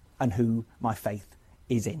believe and who my faith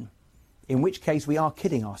is in which case we are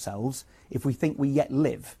kidding ourselves if we think we yet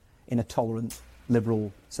live in a tolerant,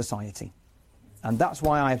 liberal society. And that's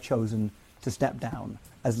why I have chosen to step down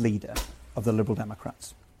as leader of the Liberal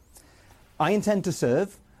Democrats. I intend to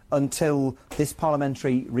serve until this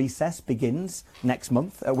parliamentary recess begins next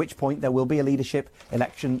month, at which point there will be a leadership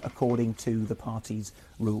election according to the party's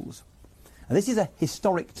rules. And this is a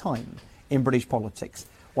historic time in British politics.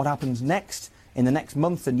 What happens next in the next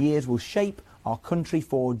months and years will shape our country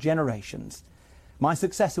for generations. My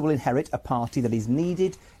successor will inherit a party that is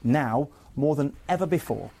needed now more than ever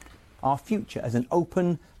before. Our future as an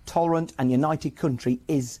open, tolerant and united country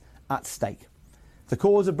is at stake. The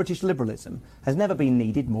cause of British liberalism has never been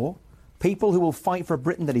needed more. People who will fight for a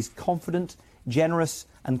Britain that is confident, generous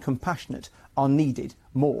and compassionate are needed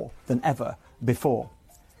more than ever before.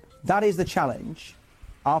 That is the challenge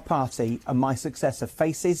our party and my successor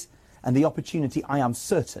faces, and the opportunity I am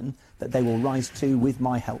certain that they will rise to with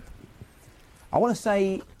my help. I want to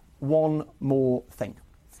say one more thing.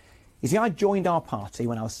 You see, I joined our party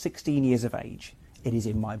when I was 16 years of age. It is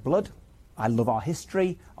in my blood. I love our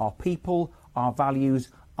history, our people, our values.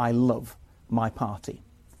 I love my party.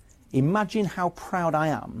 Imagine how proud I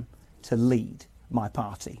am to lead my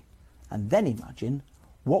party. And then imagine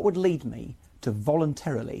what would lead me to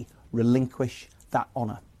voluntarily relinquish that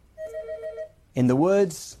honour. In the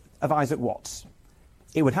words of Isaac Watts,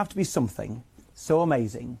 it would have to be something so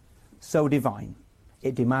amazing, so divine.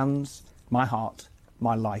 It demands my heart,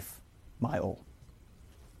 my life, my all.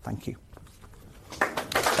 Thank you.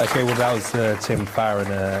 Okay, well, that was Tim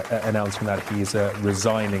Farron announcing that he's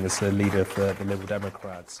resigning as the leader for the Liberal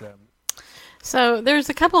Democrats. So there's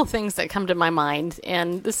a couple of things that come to my mind,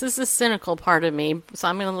 and this is the cynical part of me, so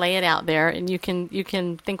I'm going to lay it out there, and you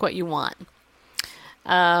can think what you want.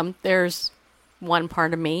 There's one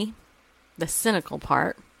part of me, the cynical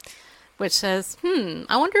part, which says,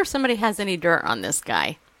 I wonder if somebody has any dirt on this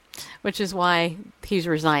guy, which is why he's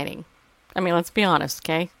resigning. I mean, let's be honest,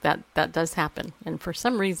 okay? That does happen. And for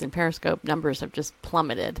some reason, Periscope numbers have just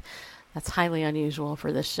plummeted. That's highly unusual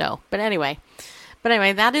for this show. But anyway,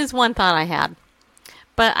 that is one thought I had.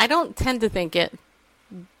 But I don't tend to think it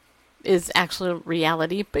is actually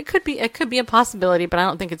reality. But it could be a possibility, but I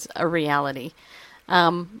don't think it's a reality.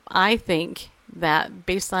 I think that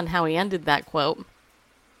based on how he ended that quote,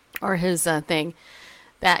 or his thing,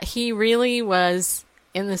 that he really was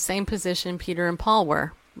in the same position Peter and Paul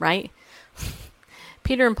were, right?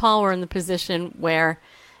 Peter and Paul were in the position where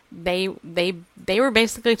they were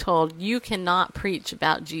basically told, you cannot preach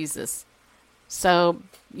about Jesus. So,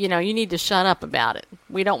 you need to shut up about it.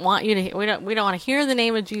 We don't want you to we don't want to hear the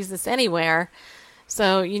name of Jesus anywhere.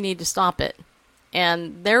 So you need to stop it.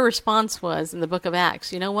 And their response was in the book of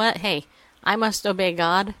Acts, you know what? Hey, I must obey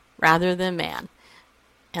God rather than man.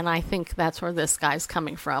 And I think that's where this guy's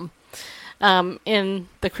coming from. In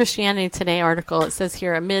the Christianity Today article, it says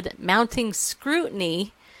here, amid mounting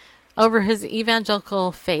scrutiny over his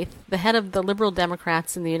evangelical faith, the head of the Liberal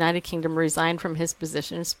Democrats in the United Kingdom resigned from his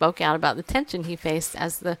position and spoke out about the tension he faced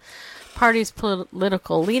as the party's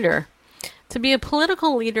political leader. To be a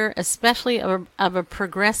political leader, especially of a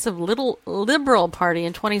progressive liberal party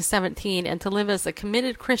in 2017, and to live as a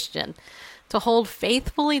committed Christian, to hold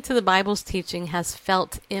faithfully to the Bible's teaching has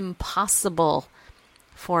felt impossible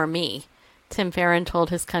for me, Tim Farron told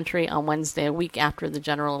his country on Wednesday, a week after the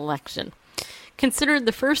general election. Considered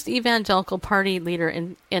the first evangelical party leader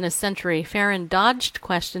in a century, Farron dodged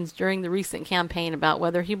questions during the recent campaign about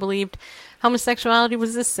whether he believed homosexuality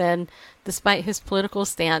was a sin, despite his political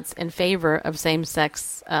stance in favor of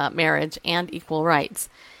same-sex marriage and equal rights.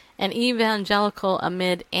 An evangelical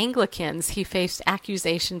amid Anglicans, he faced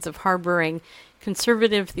accusations of harboring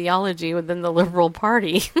conservative theology within the Liberal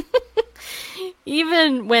Party.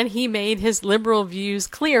 even when he made his liberal views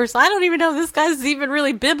clear. So I don't even know if this guy's even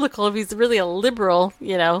really biblical, if he's really a liberal,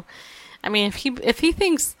 you know. I mean, if he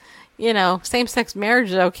thinks, you know, same-sex marriage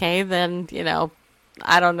is okay, then, you know,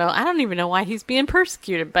 I don't know. I don't even know why he's being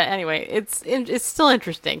persecuted. But anyway, it's still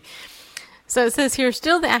interesting. So it says here,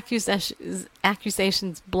 still the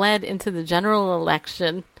accusations bled into the general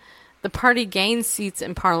election. The party gained seats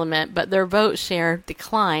in Parliament, but their vote share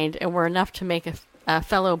declined and were enough to make a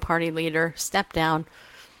fellow party leader step down.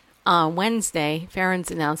 On Wednesday,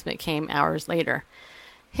 Farron's announcement came hours later.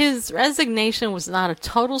 His resignation was not a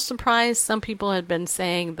total surprise. Some people had been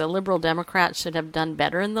saying the Liberal Democrats should have done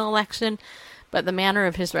better in the election, but the manner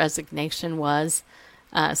of his resignation was,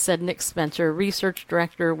 said Nick Spencer, research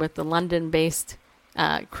director with the London-based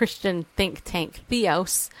Christian think tank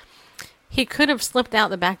Theos. He could have slipped out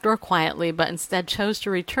the back door quietly, but instead chose to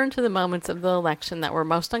return to the moments of the election that were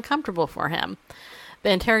most uncomfortable for him.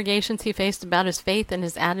 The interrogations he faced about his faith and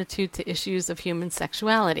his attitude to issues of human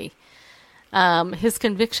sexuality. His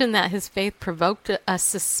conviction that his faith provoked a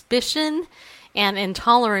suspicion and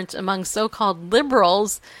intolerance among so-called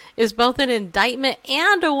liberals is both an indictment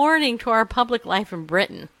and a warning to our public life in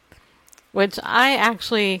Britain. Which I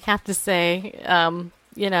actually have to say,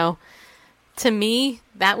 you know, to me,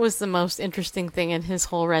 that was the most interesting thing in his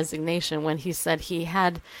whole resignation, when he said he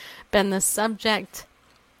had been the subject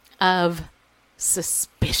of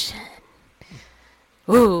suspicion.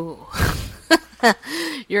 Ooh.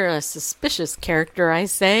 You're a suspicious character, I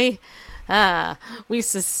say. We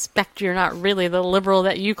suspect you're not really the liberal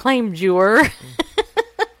that you claimed you were.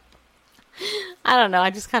 I don't know. I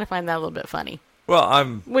just kind of find that a little bit funny. Well,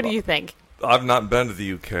 What do you think? I've not been to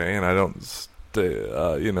the UK, and I don't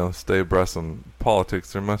stay abreast on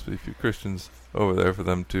politics. There must be a few Christians over there for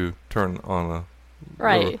them to turn on a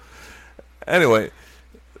right. Anyway,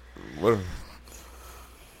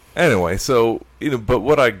 so but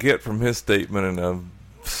what I get from his statement and a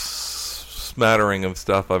smattering of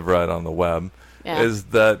stuff I've read on the web is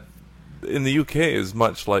that in the UK is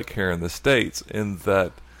much like here in the States, in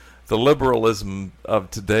that the liberalism of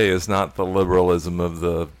today is not the liberalism of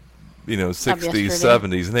the 60s,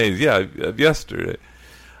 70s, and 80s. Yeah, of yesterday,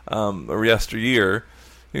 or yesteryear.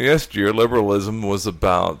 Yesteryear, liberalism was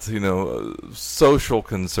about social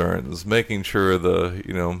concerns, making sure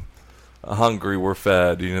the hungry were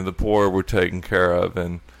fed, the poor were taken care of,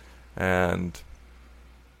 and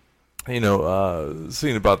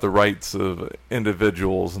seeing about the rights of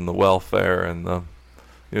individuals and the welfare and the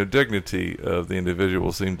dignity of the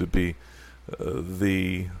individual seemed to be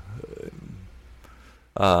the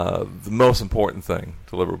most important thing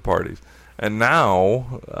to liberal parties. And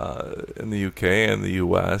now, in the UK and the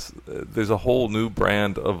US, there's a whole new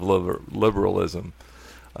brand of liberalism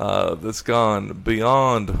that's gone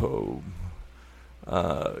beyond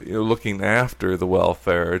looking after the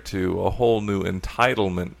welfare to a whole new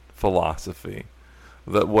entitlement philosophy.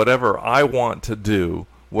 That whatever I want to do,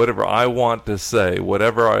 whatever I want to say,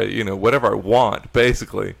 whatever I want,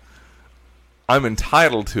 basically, I'm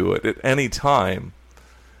entitled to it at any time.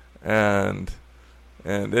 And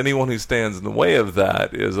anyone who stands in the way of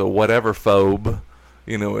that is a whatever phobe,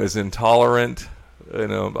 is intolerant.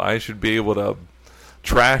 I should be able to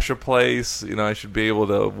trash a place. I should be able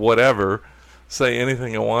to whatever, say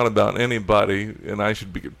anything I want about anybody, and I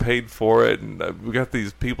should be paid for it. And we got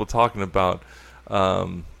these people talking about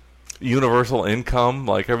universal income,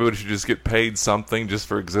 like everybody should just get paid something just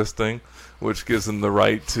for existing, which gives them the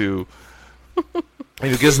right to.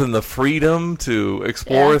 It gives them the freedom to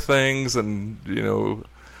explore things and,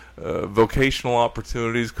 vocational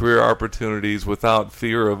opportunities, career opportunities without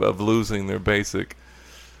fear of losing their basic,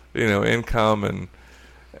 income.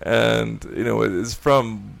 And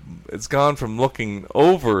it's gone from looking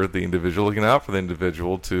over the individual, looking out for the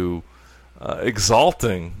individual, to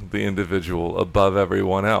exalting the individual above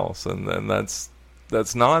everyone else. And that's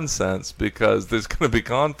nonsense, because there's going to be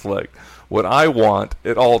conflict. What I want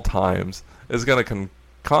at all times is going to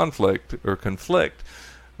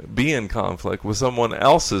be in conflict with someone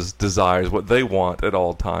else's desires, what they want at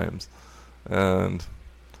all times. And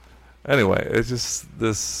anyway, it's just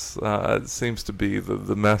this it seems to be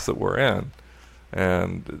the mess that we're in.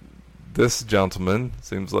 And this gentleman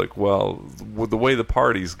seems like, well, with the way the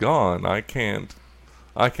party's gone, I can't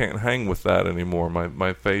hang with that anymore.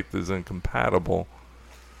 My faith is incompatible.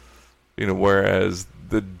 Whereas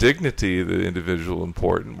the dignity of the individual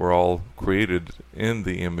important. We're all created in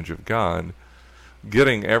the image of God.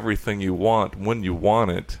 Getting everything you want when you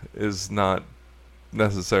want it is not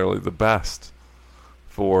necessarily the best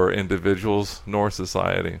for individuals nor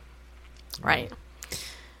society. Right.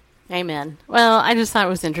 Amen. Well, I just thought it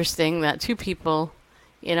was interesting that two people,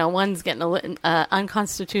 One's getting a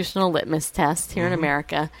unconstitutional litmus test here in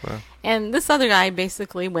America. Wow. And this other guy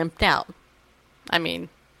basically wimped out. I mean,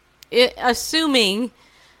 assuming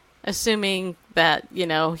that,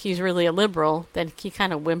 he's really a liberal, then he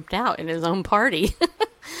kind of wimped out in his own party.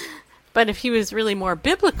 But if he was really more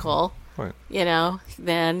biblical, right,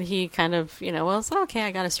 then he kind of, it's okay,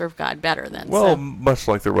 I got to serve God better then. Well, much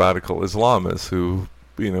like the radical Islamists who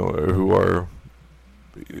are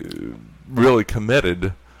really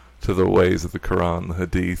committed to the ways of the Quran, the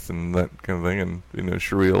Hadith, and that kind of thing, and,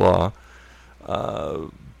 Sharia law.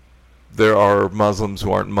 There are Muslims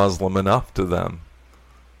who aren't Muslim enough to them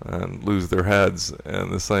and lose their heads.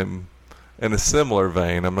 And in a similar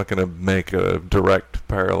vein, I'm not going to make a direct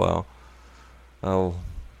parallel,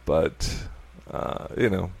 but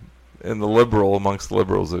amongst the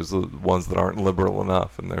liberals, there's the ones that aren't liberal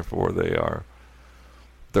enough, and therefore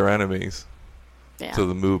they're enemies to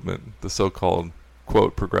the movement, the so-called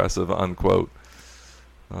quote progressive unquote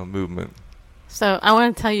movement. So I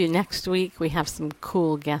want to tell you, next week we have some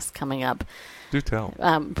cool guests coming up. Do tell.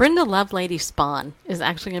 Brenda Lovelady Spahn is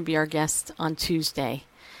actually going to be our guest on Tuesday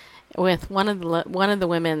with one of the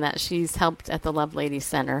women that she's helped at the Lovelady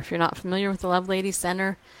Center. If you're not familiar with the Lovelady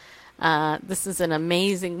Center, this is an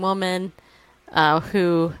amazing woman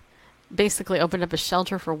who basically opened up a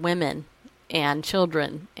shelter for women and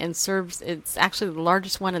children and serves. It's actually the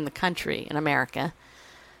largest one in the country in America.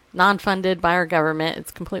 Non-funded by our government.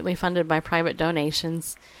 It's completely funded by private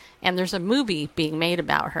donations. And there's a movie being made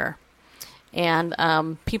about her. And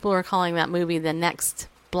people are calling that movie the next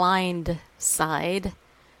Blind Side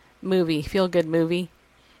movie, feel-good movie.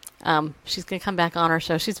 She's going to come back on our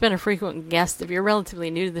show. She's been a frequent guest. If you're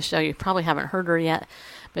relatively new to the show, you probably haven't heard her yet.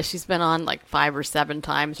 But she's been on like 5 or 7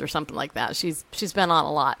 times or something like that. She's been on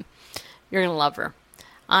a lot. You're going to love her.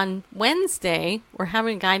 On Wednesday, we're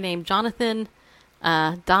having a guy named Jonathan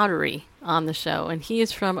Daughtery on the show, and he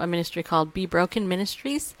is from a ministry called Be Broken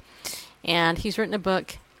Ministries, and he's written a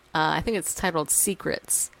book, I think it's titled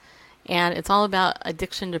Secrets, and it's all about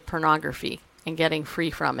addiction to pornography and getting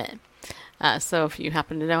free from it. So if you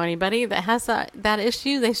happen to know anybody that has that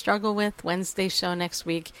issue they struggle with, Wednesday's show next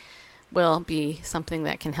week will be something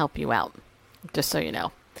that can help you out, just so you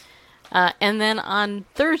know. And then on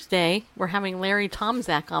Thursday, we're having Larry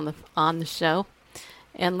Tomczak on the show.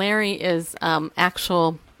 And Larry is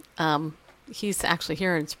he's actually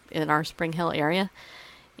here in our Spring Hill area,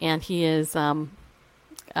 and he is he's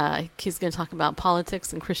going to talk about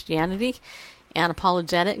politics and Christianity and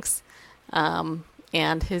apologetics, and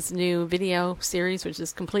his new video series, which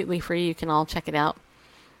is completely free. You can all check it out.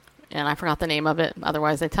 And I forgot the name of it.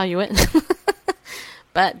 Otherwise, I tell you it.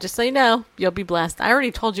 But just so you know, you'll be blessed. I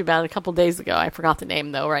already told you about it a couple days ago. I forgot the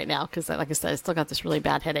name though right now because, like I said, I still got this really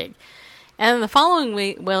bad headache. And the following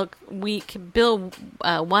week, Bill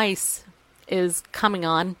Weiss is coming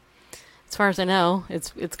on. As far as I know,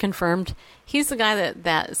 it's confirmed. He's the guy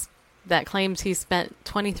that claims he spent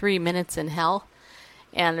 23 minutes in hell,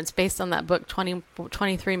 and it's based on that book,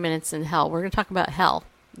 23 Minutes in Hell. We're going to talk about hell,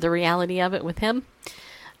 the reality of it with him.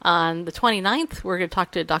 On the 29th, we're going to talk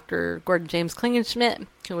to Dr. Gordon James Klingenschmidt,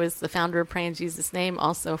 who is the founder of Pray in Jesus' Name,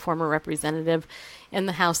 also a former representative in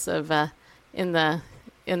the House of in the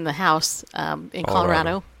House in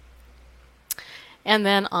Colorado. And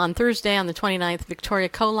then on Thursday, on the 29th, Victoria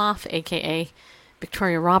Koloff, a.k.a.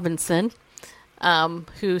 Victoria Robinson,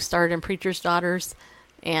 who starred in Preacher's Daughters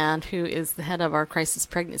and who is the head of our Crisis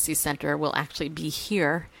Pregnancy Center, will actually be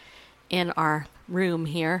here in our room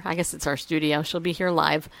here. I guess it's our studio. She'll be here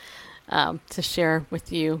live to share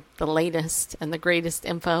with you the latest and the greatest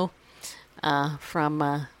info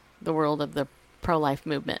from the world of the pro-life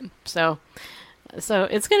movement. So it's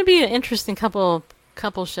going to be an interesting couple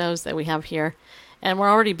shows that we have here. And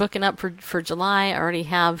we're already booking up for July. I already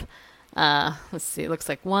have, let's see, it looks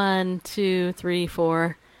like 1, 2, 3,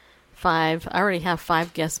 4, 5. I already have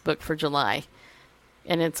 5 guests booked for July.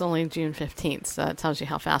 And it's only June 15th, so that tells you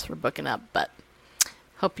how fast we're booking up. But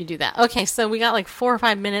hope you do that. Okay, so we got like 4 or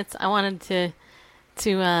 5 minutes. I wanted to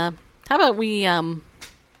how about we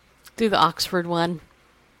do the Oxford one?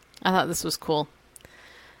 I thought this was cool.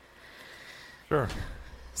 Sure.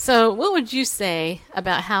 So what would you say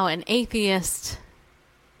about how an atheist,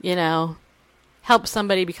 helps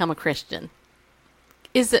somebody become a Christian?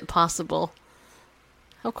 Is it possible?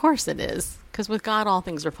 Of course it is, because with God all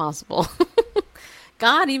things are possible.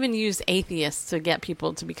 God even used atheists to get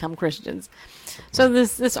people to become Christians. So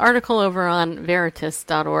this article over on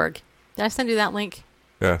veritas.org, did I send you that link?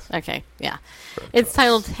 Yes. Okay, yeah. It's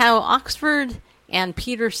titled How Oxford and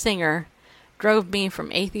Peter Singer Drove Me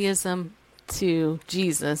from Atheism to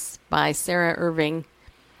Jesus by Sarah Irving,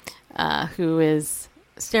 who is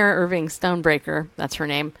Sarah Irving Stonebreaker, that's her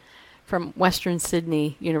name, from Western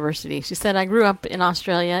Sydney University. She said, I grew up in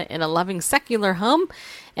Australia in a loving secular home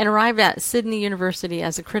and arrived at Sydney University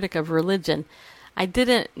as a critic of religion. I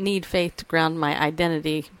didn't need faith to ground my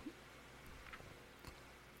identity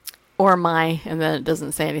or and then it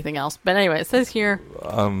doesn't say anything else. But anyway, it says here,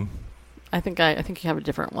 I think you have a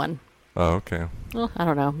different one. Oh, okay. Well, I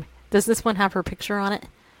don't know. Does this one have her picture on it?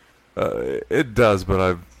 It does, but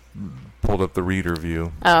I've pulled up the reader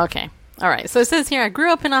view. Oh, okay. All right. So it says here, I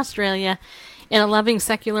grew up in Australia in a loving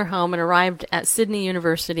secular home and arrived at Sydney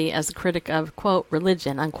University as a critic of, quote,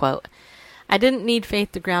 religion, unquote. I didn't need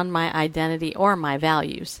faith to ground my identity or my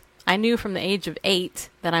values. I knew from the age of 8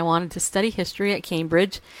 that I wanted to study history at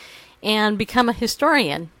Cambridge and become a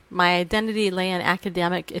historian. My identity lay in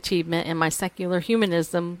academic achievement, and my secular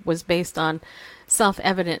humanism was based on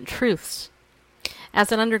self-evident truths.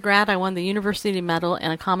 As an undergrad, I won the University Medal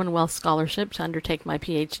and a Commonwealth Scholarship to undertake my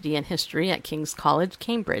PhD in history at King's College,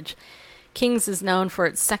 Cambridge. King's is known for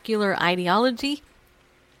its secular ideology,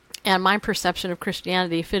 and my perception of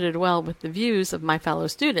Christianity fitted well with the views of my fellow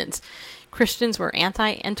students. Christians were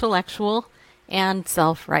anti-intellectual and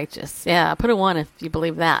self-righteous. Yeah, put a 1 if you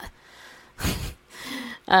believe that.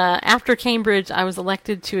 After Cambridge, I was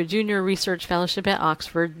elected to a junior research fellowship at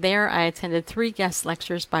Oxford. There, I attended 3 guest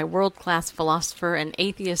lectures by world-class philosopher and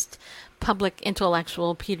atheist public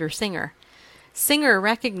intellectual Peter Singer. Singer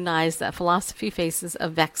recognized that philosophy faces a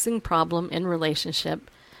vexing problem in relation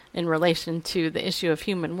to the issue of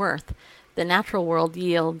human worth. The natural world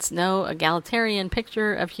yields no egalitarian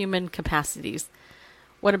picture of human capacities.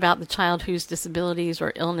 What about the child whose disabilities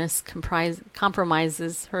or illness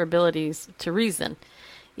compromises her abilities to reason?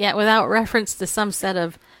 Yet without reference to some set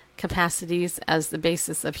of capacities as the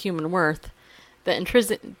basis of human worth, the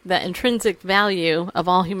intrinsic value of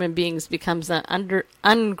all human beings becomes an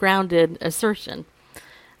ungrounded assertion,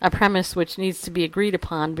 a premise which needs to be agreed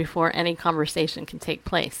upon before any conversation can take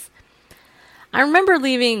place. I remember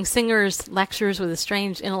leaving Singer's lectures with a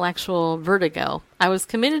strange intellectual vertigo. I was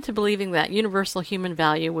committed to believing that universal human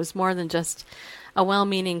value was more than just a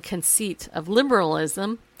well-meaning conceit of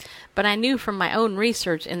liberalism, but I knew from my own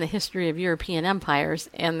research in the history of European empires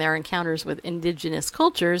and their encounters with indigenous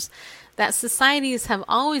cultures that societies have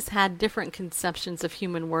always had different conceptions of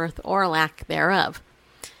human worth or lack thereof.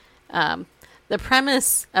 The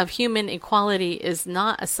premise of human equality is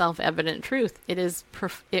not a self-evident truth. It is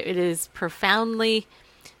profoundly,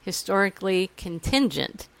 historically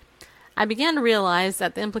contingent. I began to realize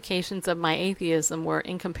that the implications of my atheism were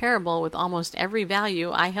incomparable with almost every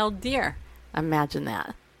value I held dear. Imagine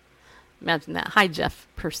that. Hi, Jeff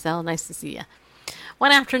Purcell. Nice to see you.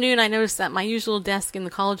 One afternoon, I noticed that my usual desk in the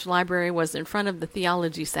college library was in front of the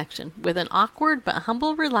theology section. With an awkward but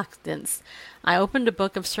humble reluctance, I opened a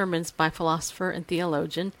book of sermons by philosopher and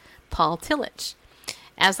theologian Paul Tillich.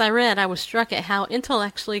 As I read, I was struck at how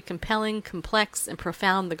intellectually compelling, complex, and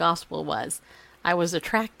profound the gospel was. I was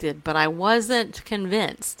attracted, but I wasn't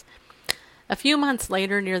convinced. A few months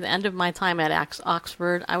later, near the end of my time at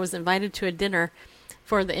Oxford, I was invited to a dinner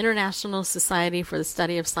for the International Society for the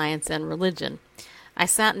Study of Science and Religion. I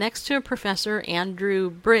sat next to a professor, Andrew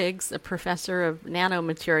Briggs, a professor of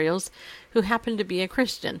nanomaterials, who happened to be a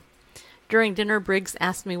Christian. During dinner, Briggs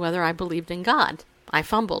asked me whether I believed in God. I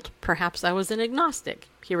fumbled. Perhaps I was an agnostic.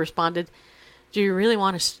 He responded, "Do you really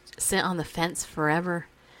want to sit on the fence forever?"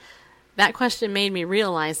 That question made me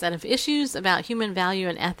realize that if issues about human value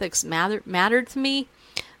and ethics mattered to me,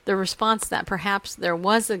 the response that perhaps there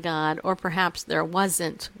was a God or perhaps there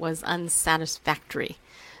wasn't was unsatisfactory.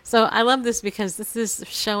 So I love this because this is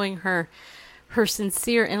showing her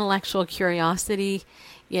sincere intellectual curiosity,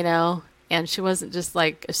 and she wasn't just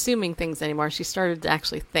like assuming things anymore. She started to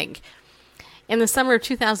actually think. In the summer of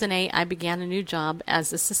 2008, I began a new job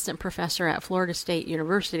as assistant professor at Florida State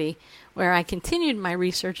University, where I continued my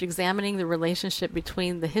research examining the relationship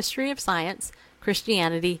between the history of science,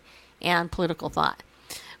 Christianity, and political thought.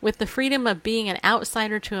 With the freedom of being an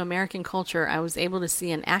outsider to American culture, I was able to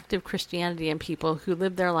see an active Christianity in people who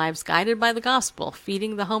lived their lives guided by the gospel,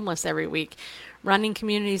 feeding the homeless every week, running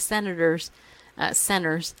community centers,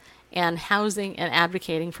 and housing and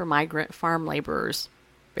advocating for migrant farm laborers.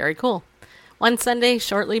 Very cool. One Sunday,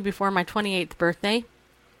 shortly before my 28th birthday,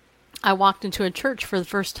 I walked into a church for the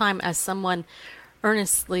first time as someone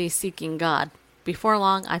earnestly seeking God. Before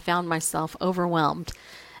long, I found myself overwhelmed.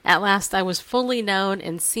 At last, I was fully known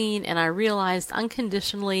and seen, and I realized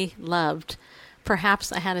unconditionally loved.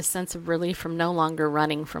 Perhaps I had a sense of relief from no longer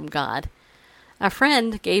running from God. A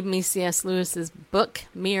friend gave me C.S. Lewis's book,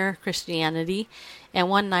 Mere Christianity, and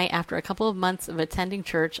one night after a couple of months of attending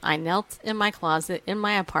church, I knelt in my closet in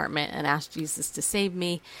my apartment and asked Jesus to save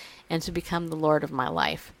me and to become the Lord of my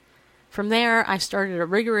life. From there, I started a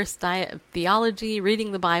rigorous diet of theology,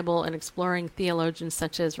 reading the Bible, and exploring theologians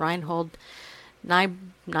such as Reinhold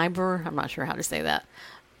Niebuhr. I'm not sure how to say that.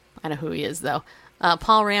 I know who he is, though.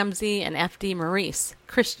 Paul Ramsey and F.D. Maurice.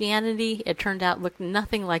 Christianity, it turned out, looked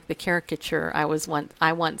nothing like the caricature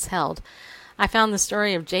I once held. I found the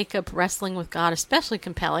story of Jacob wrestling with God especially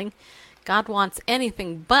compelling. God wants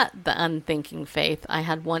anything but the unthinking faith I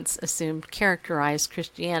had once assumed characterized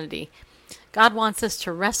Christianity. God wants us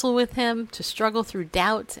to wrestle with Him, to struggle through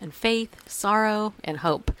doubt and faith, sorrow and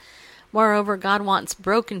hope. Moreover, God wants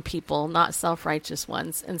broken people, not self-righteous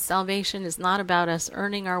ones, and salvation is not about us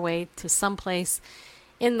earning our way to someplace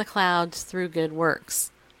in the clouds through good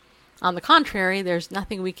works. On the contrary, there's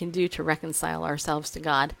nothing we can do to reconcile ourselves to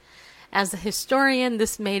God. As a historian,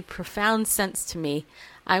 this made profound sense to me.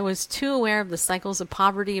 I was too aware of the cycles of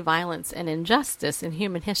poverty, violence, and injustice in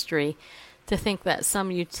human history to think that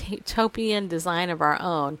some utopian design of our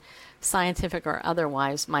own, scientific or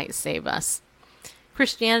otherwise, might save us.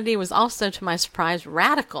 Christianity was also, to my surprise,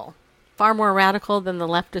 radical, far more radical than the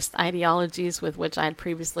leftist ideologies with which I had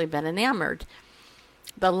previously been enamored.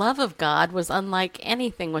 The love of God was unlike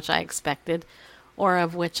anything which I expected or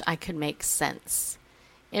of which I could make sense.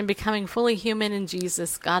 In becoming fully human in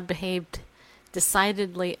Jesus, God behaved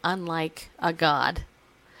decidedly unlike a God.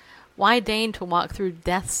 Why deign to walk through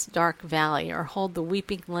death's dark valley or hold the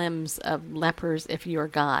weeping limbs of lepers if you are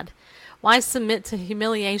God? Why submit to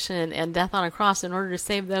humiliation and death on a cross in order to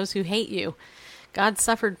save those who hate you? God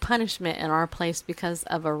suffered punishment in our place because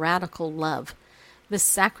of a radical love. This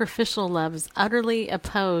sacrificial love is utterly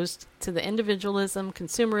opposed to the individualism,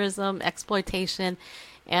 consumerism, exploitation,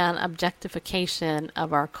 and objectification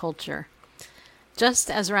of our culture.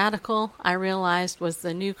 Just as radical, I realized, was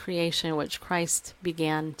the new creation which Christ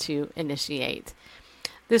began to initiate.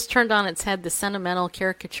 This turned on its head the sentimental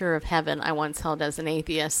caricature of heaven I once held as an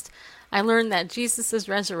atheist. I learned that Jesus'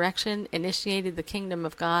 resurrection initiated the kingdom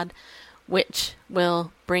of God, which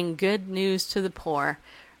will bring good news to the poor,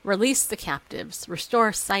 release the captives,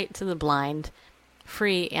 restore sight to the blind,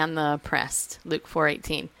 free and the oppressed. Luke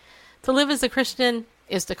 4:18. To live as a Christian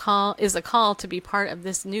is a call to be part of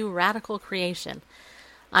this new radical creation.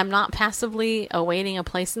 I'm not passively awaiting a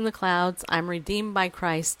place in the clouds. I'm redeemed by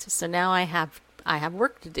Christ, so now I have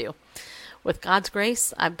work to do. With God's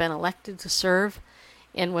grace, I've been elected to serve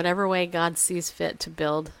in whatever way God sees fit to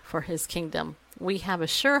build for His kingdom. We have a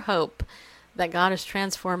sure hope that God is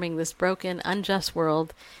transforming this broken, unjust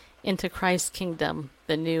world into Christ's kingdom,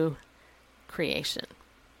 the new creation.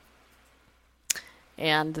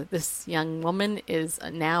 And this young woman is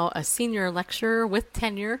now a senior lecturer with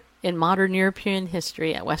tenure in modern European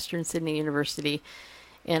history at Western Sydney University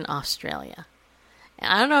in Australia.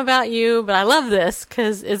 And I don't know about you, but I love this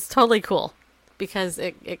because it's totally cool. Because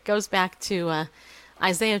it goes back to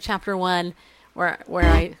Isaiah chapter 1, where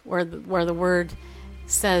the word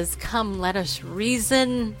says, "Come, let us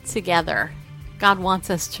reason together." God wants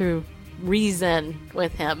us to reason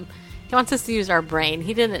with Him. He wants us to use our brain.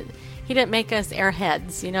 He didn't make us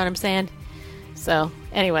airheads. You know what I'm saying? So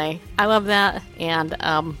anyway, I love that, and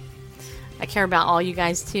I care about all you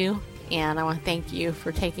guys too. And I want to thank you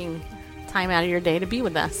for taking time out of your day to be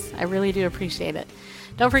with us. I really do appreciate it.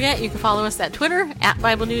 Don't forget, you can follow us at Twitter at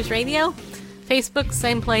Bible News Radio, Facebook,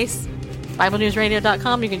 same place,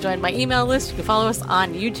 BibleNewsRadio.com. You can join my email list. You can follow us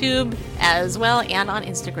on YouTube as well and on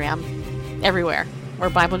Instagram. Everywhere. We're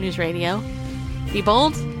Bible News Radio. Be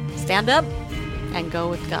bold, stand up, and go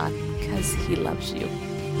with God because He loves you.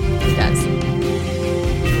 He does.